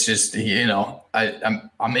it's just,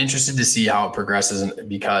 I'm interested to see how it progresses,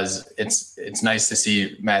 because it's nice to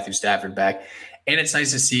see Matthew Stafford back, and it's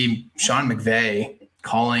nice to see Sean McVay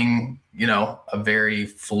calling, a very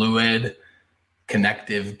fluid,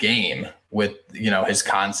 connective game with, his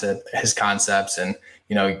concepts. And,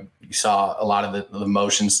 you saw a lot of the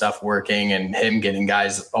motion stuff working and him getting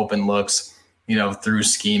guys open looks, through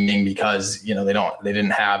scheming, because, they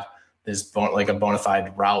didn't have this a bona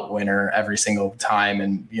fide route winner every single time.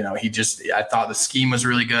 And, I thought the scheme was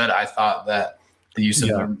really good. I thought that the use of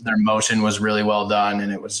their motion was really well done.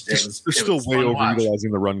 And they're still way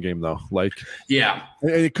overutilizing the run game though. And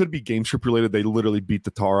it could be game script related. They literally beat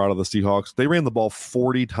the tar out of the Seahawks. They ran the ball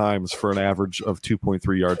 40 times for an average of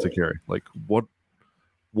 2.3 yards a carry.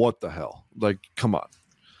 What the hell? Come on,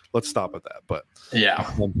 let's stop at that. But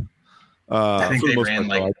I think they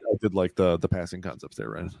ran I did the passing concepts they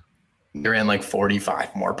ran. They ran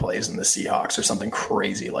 45 more plays than the Seahawks or something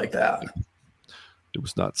crazy like that. It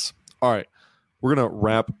was nuts. All right. We're going to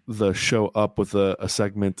wrap the show up with a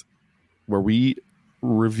segment where we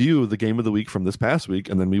review the game of the week from this past week,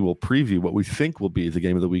 and then we will preview what we think will be the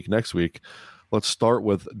game of the week next week. Let's start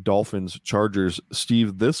with Dolphins Chargers.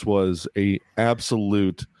 Steve, this was a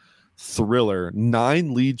absolute thriller.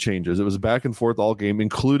 9 lead changes. It was back and forth all game,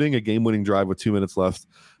 including a game-winning drive with 2 minutes left,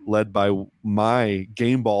 led by my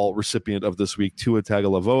game ball recipient of this week, Tua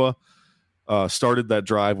Tagovailoa. Started that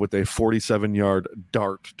drive with a 47-yard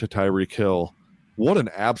dart to Tyreek Hill. What an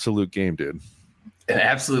absolute game, dude. An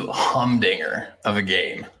absolute humdinger of a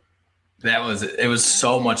game. It was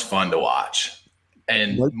so much fun to watch.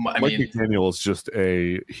 And Mike McDaniel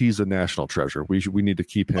is he's a national treasure. We need to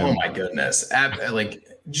keep him. Oh my goodness.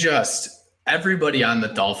 Just everybody on the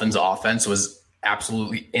Dolphins offense was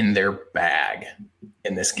absolutely in their bag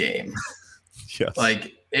in this game. Yes.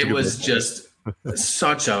 It was just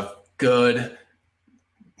such a good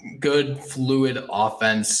fluid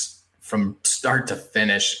offense from start to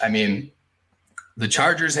finish. I mean, the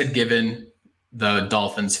Chargers had given the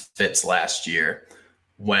Dolphins fits last year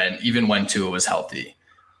when Tua was healthy.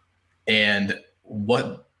 And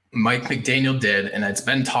what Mike McDaniel did, and it's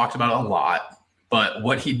been talked about a lot, but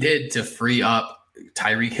what he did to free up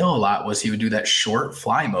Tyreek Hill a lot was he would do that short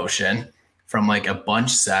fly motion from a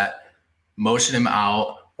bunch set motion him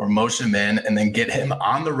out or motion him in, and then get him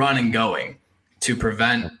on the run and going to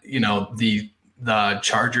prevent, the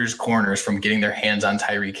Chargers corners from getting their hands on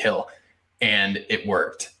Tyreek Hill. And it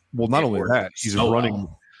worked. Well, not only that, he's running.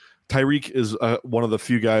 Well. Tyreek is one of the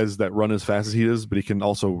few guys that run as fast as he is, but he can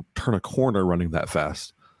also turn a corner running that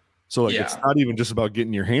fast. So it's not even just about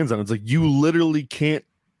getting your hands on it. It's like you literally can't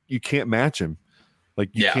match him. Like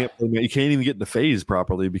you can't even get in the phase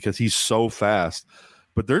properly because he's so fast.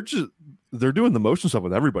 But they're doing the motion stuff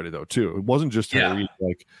with everybody though too. It wasn't just Tyreek.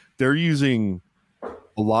 Like they're using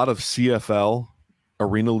a lot of CFL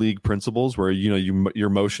Arena League principles where you're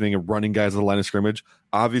motioning and running guys at the line of scrimmage.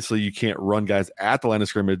 Obviously, you can't run guys at the line of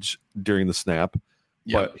scrimmage during the snap,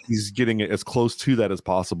 but he's getting it as close to that as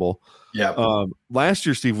possible. Yeah. Last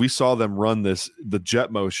year, Steve, we saw them run the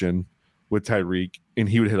jet motion with Tyreek, and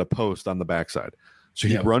he would hit a post on the backside. So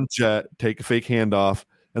he'd run jet, take a fake handoff,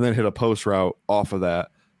 and then hit a post route off of that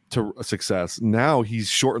to success. Now he's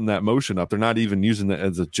shortened that motion up. They're not even using it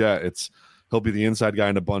as a jet. He'll be the inside guy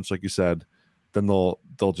in a bunch, like you said. Then they'll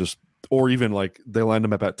just, or even like they lined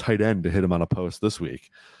him up at tight end to hit him on a post this week.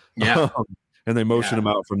 Yeah. And they motion him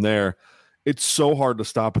out from there. It's so hard to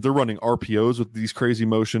stop, but they're running RPOs with these crazy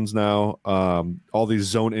motions now. All these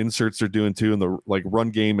zone inserts they're doing too, and the like run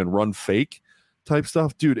game and run fake type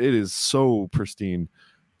stuff. Dude, it is so pristine.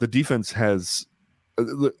 The defense has,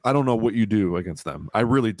 I don't know what you do against them. I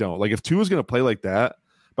really don't. Like if Tua's going to play like that,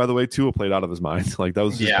 by the way, Tua played out of his mind. Like that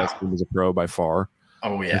was his best game as a pro by far.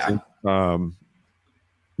 Oh yeah.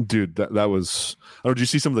 Dude, that was. Oh, did you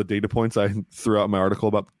see some of the data points I threw out in my article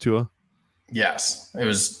about Tua? Yes, it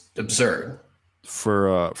was absurd.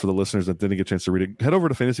 For the listeners that didn't get a chance to read it, head over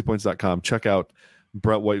to fantasypoints.com. Check out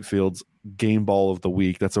Brett Whitefield's Game Ball of the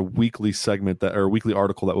Week. That's a weekly segment or a weekly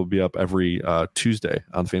article that will be up every Tuesday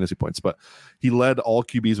on Fantasy Points. But he led all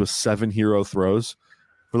QBs with 7 hero throws.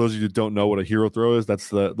 For those of you who don't know what a hero throw is,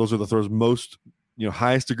 those are the throws most.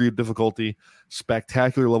 Highest degree of difficulty,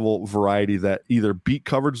 spectacular level variety that either beat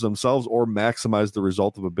coverage themselves or maximize the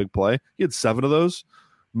result of a big play. He had 7 of those.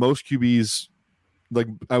 Most QBs, like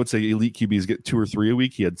I would say elite QBs, get 2 or 3 a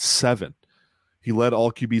week. He had 7. He led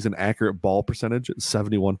all QBs in accurate ball percentage at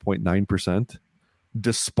 71.9%,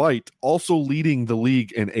 despite also leading the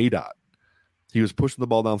league in ADOT. He was pushing the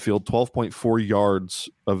ball downfield 12.4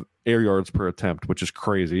 yards of air yards per attempt, which is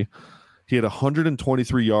crazy. He had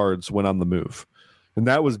 123 yards when on the move. And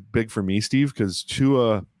that was big for me, Steve, because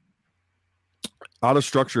Tua, out of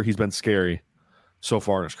structure, he's been scary so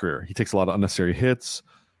far in his career. He takes a lot of unnecessary hits,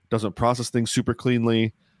 doesn't process things super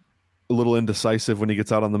cleanly, a little indecisive when he gets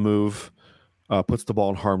out on the move, puts the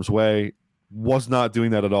ball in harm's way. Was not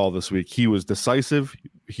doing that at all this week. He was decisive.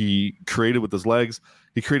 He created with his legs.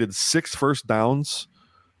 He created 6 first downs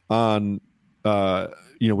on, when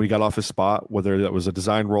he got off his spot, whether that was a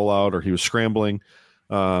design rollout or he was scrambling.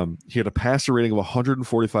 He had a passer rating of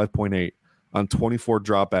 145.8 on 24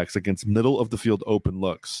 dropbacks against middle of the field open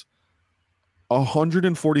looks.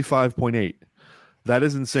 145.8. That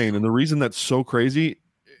is insane. And the reason that's so crazy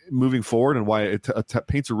moving forward and why it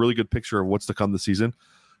paints a really good picture of what's to come this season,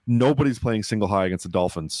 nobody's playing single high against the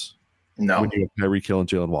Dolphins. No. When you have Tyreek Hill and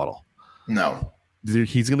Jalen Waddle. No.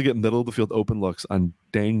 He's going to get middle of the field open looks on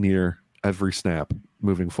dang near every snap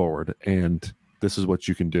moving forward. And this is what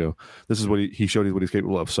you can do. This is what he showed you what he's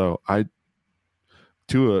capable of. So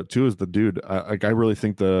Tua is the dude. I really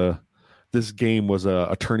think this game was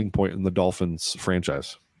a turning point in the Dolphins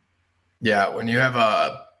franchise. Yeah, when you have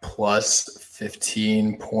a plus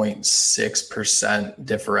 15.6%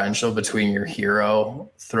 differential between your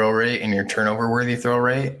hero throw rate and your turnover worthy throw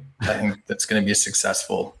rate, I think that's going to be a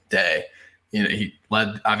successful day. He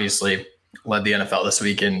led the NFL this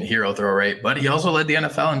week in hero throw rate, but he also led the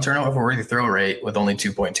NFL in turnover worthy throw rate with only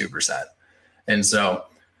 2.2%. And so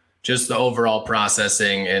just the overall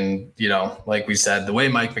processing and, like we said, the way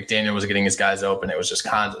Mike McDaniel was getting his guys open, it was just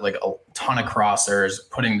like a ton of crossers,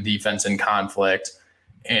 putting the defense in conflict,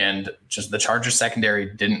 and just the Chargers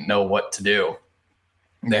secondary didn't know what to do.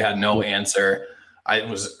 They had no answer.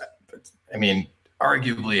 Arguably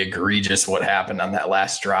egregious what happened on that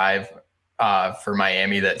last drive for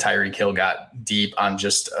Miami, that Tyreek Hill got deep on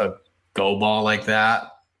just a go ball like that.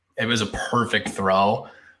 It was a perfect throw,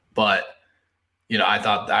 but I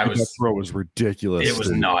thought that throw was ridiculous. It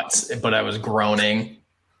was nuts, but I was groaning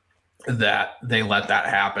that they let that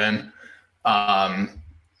happen.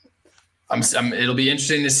 It'll be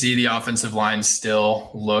interesting to see. The offensive line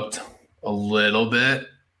still looked a little bit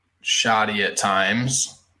shoddy at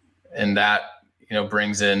times, and that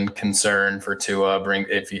brings in concern for Tua.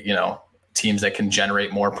 Teams that can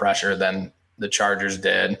generate more pressure than the Chargers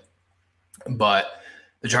did. But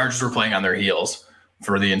the Chargers were playing on their heels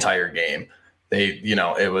for the entire game. They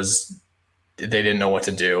didn't know what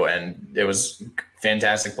to do, and it was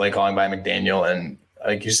fantastic play calling by McDaniel. And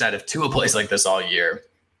like you said, if Tua plays like this all year,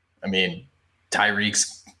 I mean,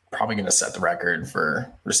 Tyreek's probably going to set the record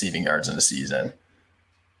for receiving yards in the season.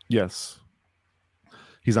 Yes.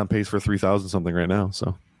 He's on pace for 3,000 something right now.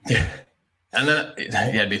 So, yeah. And then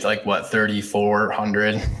it'd be like what,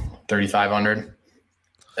 3,400, 3,500.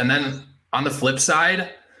 And then on the flip side,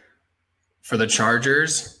 for the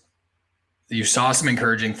Chargers, you saw some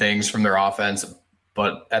encouraging things from their offense,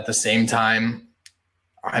 but at the same time,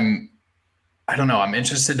 I'm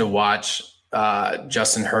interested to watch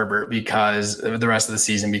Justin Herbert because the rest of the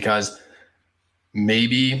season, because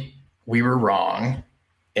maybe we were wrong.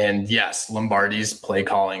 And yes, Lombardi's play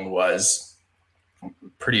calling was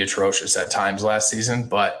pretty atrocious at times last season,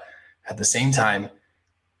 but at the same time,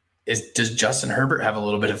 does Justin Herbert have a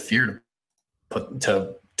little bit of fear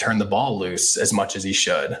to turn the ball loose as much as he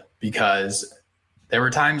should? Because there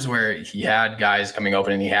were times where he had guys coming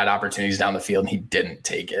open and he had opportunities down the field and he didn't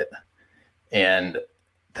take it. And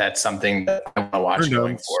that's something that I want to watch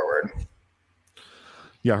going forward.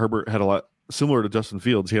 Yeah, Herbert had a lot similar to Justin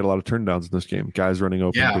Fields. He had a lot of turndowns in this game. Guys running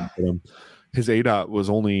open. Yeah. His ADOT was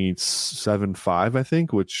only 7.5, I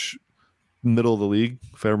think, which middle of the league,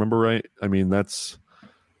 if I remember right. I mean, that's,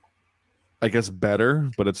 I guess,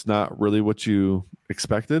 better, but it's not really what you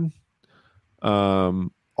expected.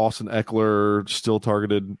 Austin Eckler still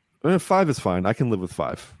targeted. 5 is fine. I can live with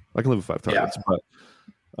 5. I can live with 5 targets. Yeah.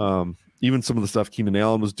 But even some of the stuff Keenan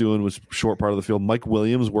Allen was doing was short part of the field. Mike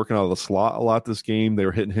Williams working out of the slot a lot this game. They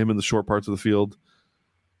were hitting him in the short parts of the field.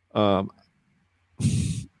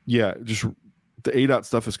 Yeah, just the ADOT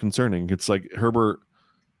stuff is concerning. It's like Herbert.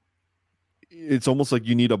 It's almost like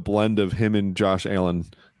you need a blend of him and Josh Allen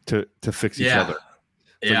to fix each other.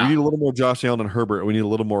 It's like we need a little more Josh Allen and Herbert. We need a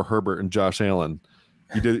little more Herbert and Josh Allen.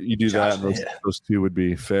 You do Josh, that, and those two would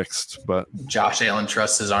be fixed. But Josh Allen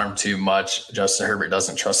trusts his arm too much. Justin Herbert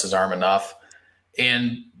doesn't trust his arm enough.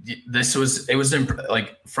 And it was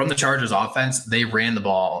like from the Chargers offense, they ran the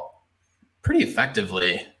ball pretty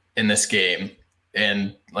effectively in this game.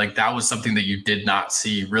 And like that was something that you did not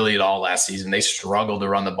see really at all last season. They struggled to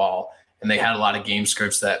run the ball, and they had a lot of game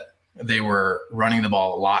scripts that they were running the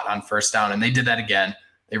ball a lot on first down. And they did that again.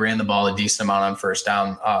 They ran the ball a decent amount on first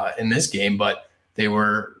down in this game, but they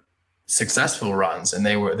were successful runs, and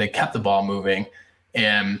they kept the ball moving.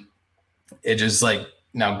 And it just like,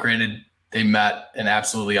 now granted, they met an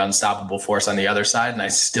absolutely unstoppable force on the other side. And I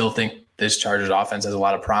still think this Chargers offense has a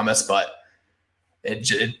lot of promise, but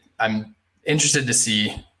I'm interested to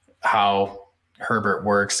see how Herbert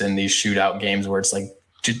works in these shootout games where it's like,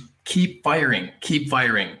 just keep firing,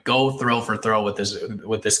 go throw for throw with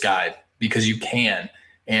this guy, because you can,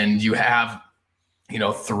 and you have,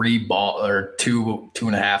 3 ball or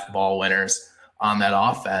 2.5 ball winners on that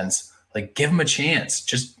offense. Like, give them a chance.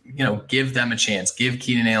 Just, give them a chance. Give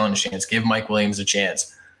Keenan Allen a chance. Give Mike Williams a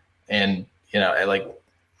chance. And,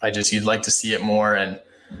 you'd like to see it more. And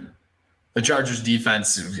the Chargers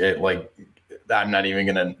defense, I'm not even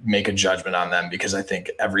going to make a judgment on them, because I think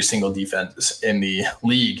every single defense in the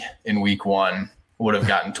league in week 1 would have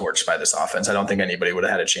gotten torched by this offense. I don't think anybody would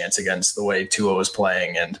have had a chance against the way Tua was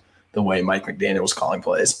playing and the way Mike McDaniel was calling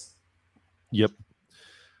plays. Yep.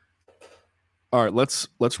 All right, let's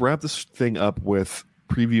wrap this thing up with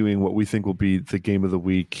previewing what we think will be the game of the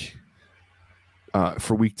week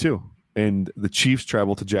for week 2. And the Chiefs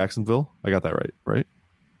travel to Jacksonville. I got that right?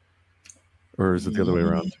 Or is it the other way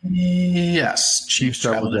around? Yes. Chiefs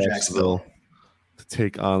travel to Jacksonville to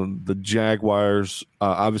take on the Jaguars.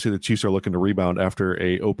 Obviously, the Chiefs are looking to rebound after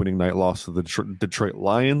a opening night loss to the Detroit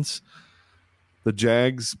Lions. The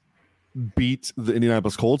Jags beat the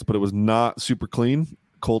Indianapolis Colts, but it was not super clean.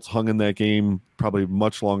 Colts hung in that game probably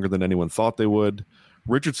much longer than anyone thought they would.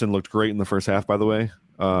 Richardson looked great in the first half, by the way.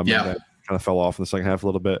 That kind of fell off in the second half a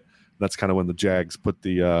little bit. That's kind of when the Jags put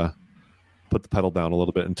the pedal down a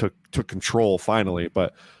little bit and took control finally.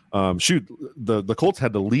 But the Colts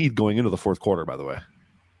had the lead going into the fourth quarter, by the way.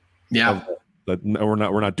 Yeah. We're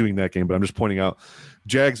not doing that game, but I'm just pointing out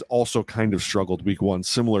Jags also kind of struggled week 1,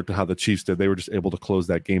 similar to how the Chiefs did. They were just able to close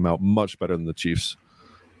that game out much better than the Chiefs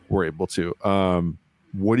were able to.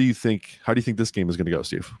 What do you think? How do you think this game is going to go,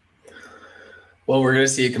 Steve? Well, we're going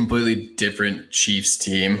to see a completely different Chiefs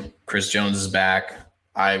team. Chris Jones is back.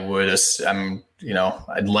 I'd like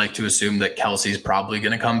to assume that Kelsey's probably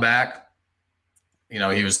going to come back.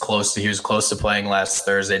 He was close to playing last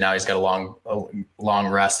Thursday. Now he's got a long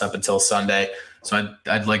rest up until Sunday. So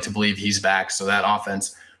I'd like to believe he's back. So that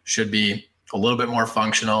offense should be a little bit more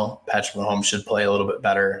functional. Patrick Mahomes should play a little bit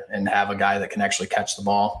better and have a guy that can actually catch the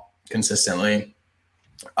ball consistently.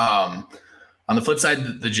 On the flip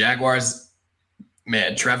side, the Jaguars,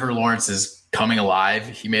 man, Trevor Lawrence is coming alive.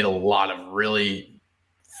 He made a lot of really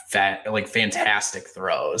fantastic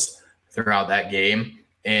throws throughout that game.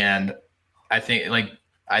 And I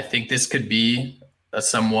think this could be a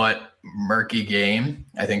somewhat murky game.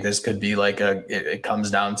 I think this could be it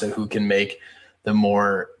comes down to who can make the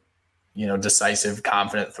more, decisive,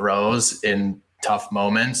 confident throws in tough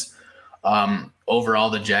moments. Overall,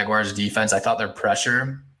 the Jaguars defense, I thought their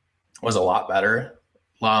pressure was a lot better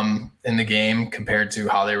in the game compared to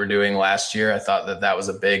how they were doing last year. I thought that was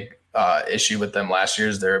a big issue with them last year,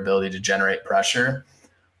 is their ability to generate pressure.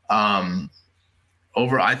 I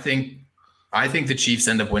think the Chiefs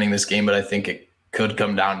end up winning this game, but I think it could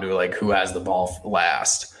come down to who has the ball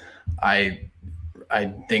last. I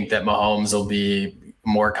think that Mahomes will be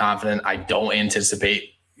more confident. I don't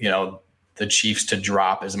anticipate, the Chiefs to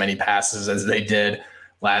drop as many passes as they did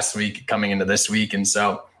last week coming into this week. And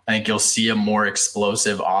so I think you'll see a more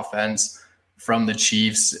explosive offense from the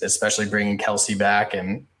Chiefs, especially bringing Kelsey back.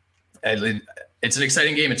 And it's an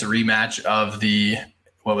exciting game. It's a rematch of the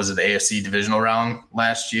AFC divisional round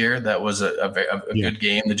last year. That was a good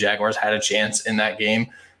game. The Jaguars had a chance in that game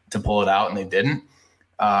to pull it out, and they didn't.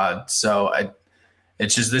 I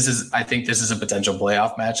think this is a potential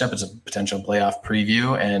playoff matchup. It's a potential playoff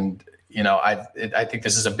preview. And, I think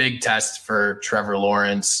this is a big test for Trevor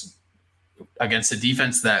Lawrence against a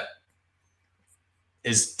defense that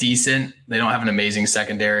is decent. They don't have an amazing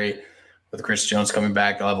secondary. With Chris Jones coming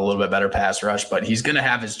back, they'll have a little bit better pass rush, but he's going to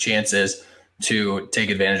have his chances to take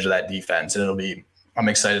advantage of that defense. And I'm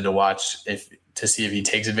excited to watch to see if he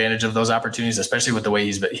takes advantage of those opportunities, especially with the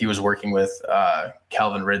way he was working with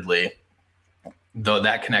Calvin Ridley. Though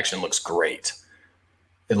that connection looks great.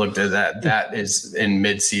 It looked at that is in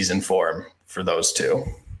mid-season form for those two.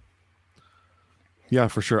 Yeah,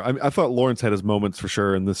 for sure. I thought Lawrence had his moments for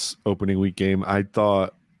sure in this opening week game. I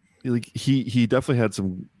thought he definitely had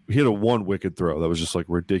he had a one wicked throw that was just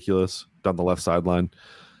ridiculous down the left sideline,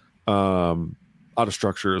 out of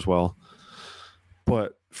structure as well.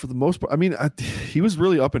 But for the most part, he was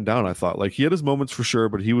really up and down. I thought he had his moments for sure,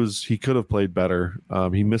 but he could have played better.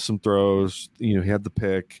 He missed some throws. He had the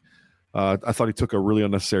pick. I thought he took a really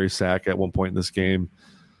unnecessary sack at one point in this game.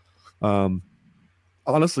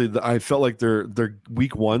 Honestly, I felt like their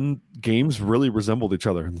week one games really resembled each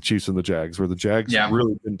other, the Chiefs and the Jags, where the Jags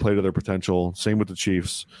really didn't play to their potential. Same with the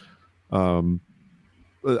Chiefs. I'm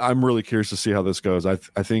really curious to see how this goes. I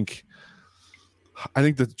think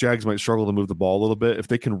the Jags might struggle to move the ball a little bit. If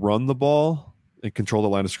they can run the ball and control the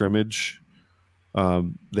line of scrimmage,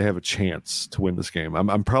 they have a chance to win this game.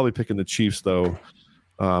 I'm probably picking the Chiefs, though.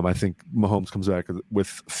 I think Mahomes comes back with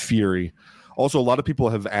fury. Also, a lot of people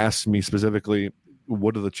have asked me specifically,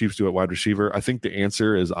 what do the Chiefs do at wide receiver? I think the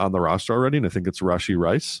answer is on the roster already, and I think it's Rashee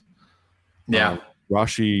Rice. Yeah.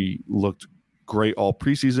 Rashee looked great all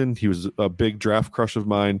preseason. He was a big draft crush of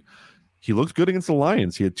mine. He looked good against the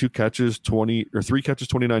Lions. He had 3 catches,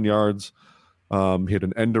 29 yards. He had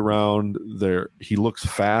an end around there. He looks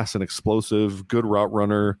fast and explosive, good route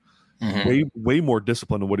runner, way more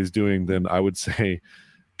disciplined in what he's doing than I would say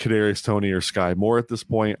Kadarius Toney or Sky Moore at this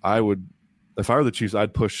point. If I were the Chiefs,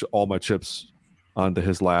 I'd push all my chips onto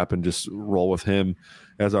his lap and just roll with him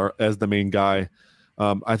as the main guy.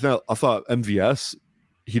 I thought MVS,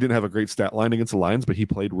 he didn't have a great stat line against the Lions, but he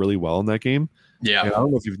played really well in that game. Yeah. And I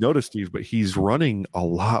don't know if you've noticed, Steve, but he's running a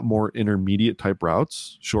lot more intermediate type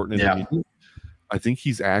routes, short and intermediate. Yeah. I think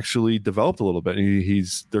he's actually developed a little bit.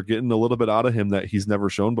 They're getting a little bit out of him that he's never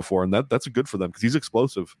shown before, and that's good for them because he's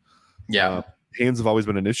explosive. Yeah. Hands have always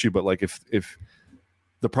been an issue, but if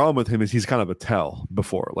the problem with him is he's kind of a tell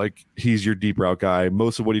before. He's your deep route guy.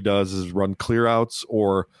 Most of what he does is run clear outs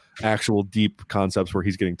or actual deep concepts where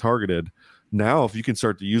he's getting targeted. Now, if you can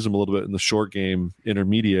start to use him a little bit in the short game,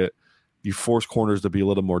 intermediate, you force corners to be a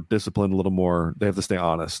little more disciplined, a little more. They have to stay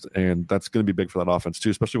honest, and that's going to be big for that offense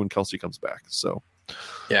too, especially when Kelsey comes back. So,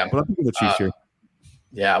 yeah, but I'm thinking the Chiefs here.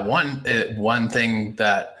 Yeah, one thing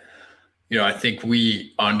that I think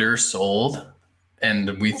we undersold,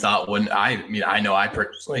 and we thought I know I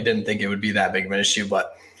personally didn't think it would be that big of an issue,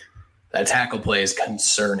 but that tackle play is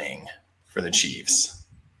concerning for the Chiefs.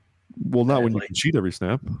 Well, not when you can cheat every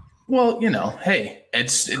snap. Well, hey,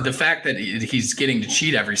 it's the fact that he's getting to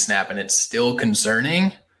cheat every snap and it's still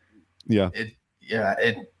concerning. Yeah.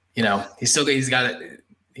 He's got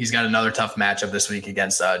another tough matchup this week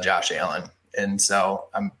against Josh Allen. And so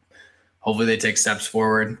hopefully they take steps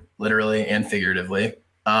forward, literally and figuratively.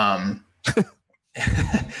 And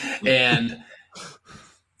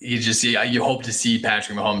you hope to see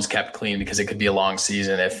Patrick Mahomes kept clean because it could be a long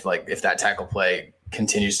season if that tackle play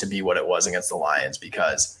continues to be what it was against the Lions,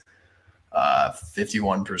 because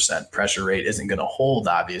 51% pressure rate isn't going to hold,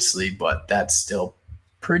 obviously, but that's still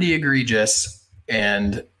pretty egregious.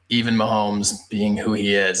 And even Mahomes, being who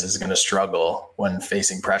he is going to struggle when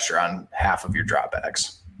facing pressure on half of your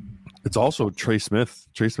dropbacks. It's also Trey Smith.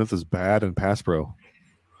 Trey Smith is bad in pass pro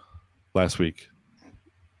last week.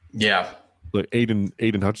 Yeah. Like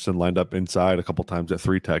Aiden Hutchinson lined up inside a couple times at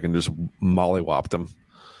 3 tech and just mollywopped him.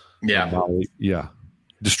 Yeah.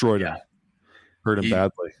 Destroyed him. Hurt him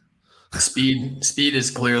badly. Speed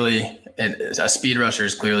is clearly, and a speed rusher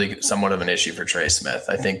is clearly somewhat of an issue for Trey Smith.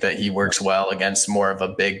 I think that he works well against more of a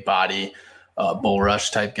big body bull rush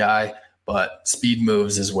type guy, but speed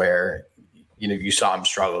moves is where, you saw him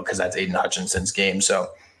struggle, because that's Aiden Hutchinson's game. So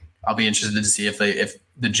I'll be interested to see if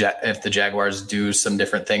the Jaguars do some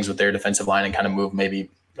different things with their defensive line and kind of move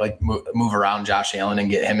around Josh Allen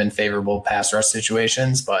and get him in favorable pass rush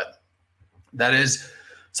situations. But that is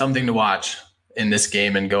something to watch in this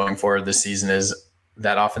game and going forward this season, is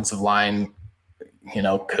that offensive line,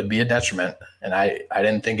 could be a detriment. And I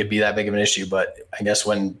didn't think it'd be that big of an issue, but I guess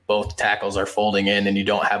when both tackles are folding in and you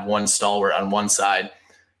don't have one stalwart on one side,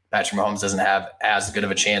 Patrick Mahomes doesn't have as good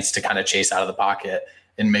of a chance to kind of chase out of the pocket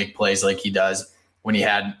and make plays like he does when he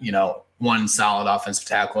had, one solid offensive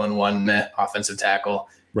tackle and one offensive tackle.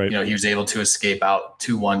 Right. He was able to escape out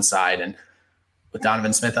to one side, and with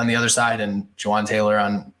Donovan Smith on the other side and Jawan Taylor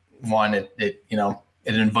on one, it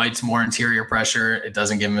invites more interior pressure. It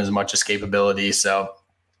doesn't give him as much escapability. So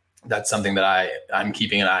that's something that I'm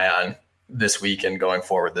keeping an eye on this week and going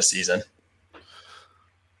forward this season.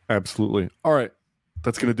 Absolutely. All right.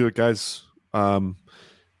 That's going to do it, guys.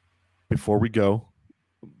 Before we go,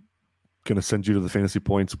 going to send you to the Fantasy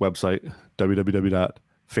Points website,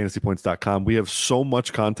 www.fantasypoints.com. We have so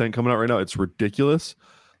much content coming out right now. It's ridiculous.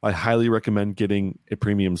 I highly recommend getting a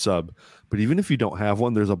premium sub. But even if you don't have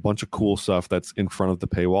one, there's a bunch of cool stuff that's in front of the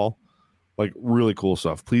paywall, like really cool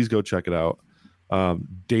stuff. Please go check it out.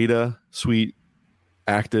 Data suite,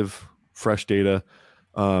 active, fresh data.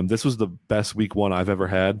 This was the best week 1 I've ever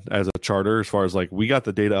had as a charter, as far as we got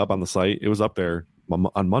the data up on the site. It was up there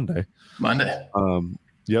on Monday.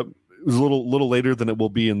 Yep. It was a little later than it will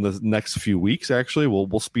be in the next few weeks. Actually,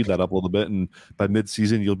 we'll speed that up a little bit, and by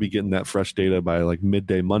mid-season, you'll be getting that fresh data by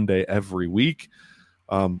midday Monday every week.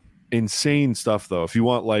 Insane stuff, though. If you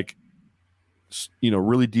want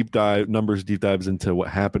really deep dives into what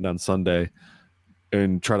happened on Sunday,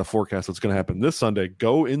 and try to forecast what's going to happen this Sunday,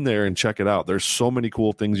 go in there and check it out. There's so many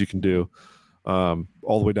cool things you can do, all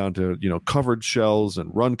the way down to coverage shells and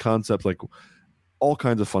run concepts, all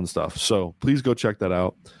kinds of fun stuff. So please go check that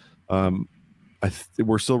out.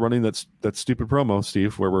 We're still running that stupid promo,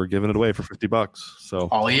 Steve, where we're giving it away for $50. So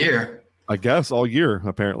all year, I guess all year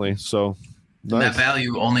apparently. So nice. That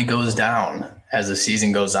value only goes down as the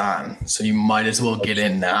season goes on. So you might as well get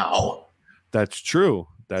in now. That's true.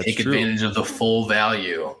 Take advantage of the full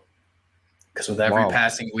value, because with every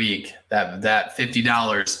passing week, that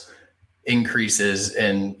 $50 increases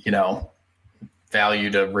in value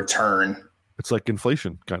to return. It's like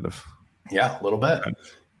inflation, kind of. Yeah, a little bit.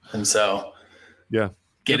 And so, yeah,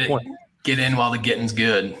 get in while the getting's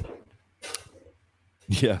good.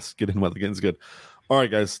 Yes, get in while the getting's good. All right,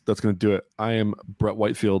 guys, that's going to do it. I am Brett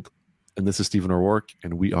Whitefield, and this is Stephen O'Rourke,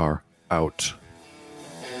 and we are out.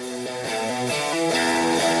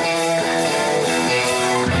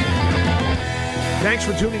 Thanks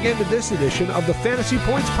for tuning in to this edition of the Fantasy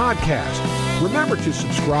Points Podcast. Remember to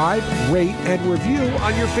subscribe, rate, and review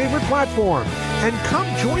on your favorite platform. And come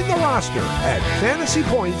join the roster at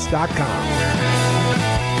fantasypoints.com.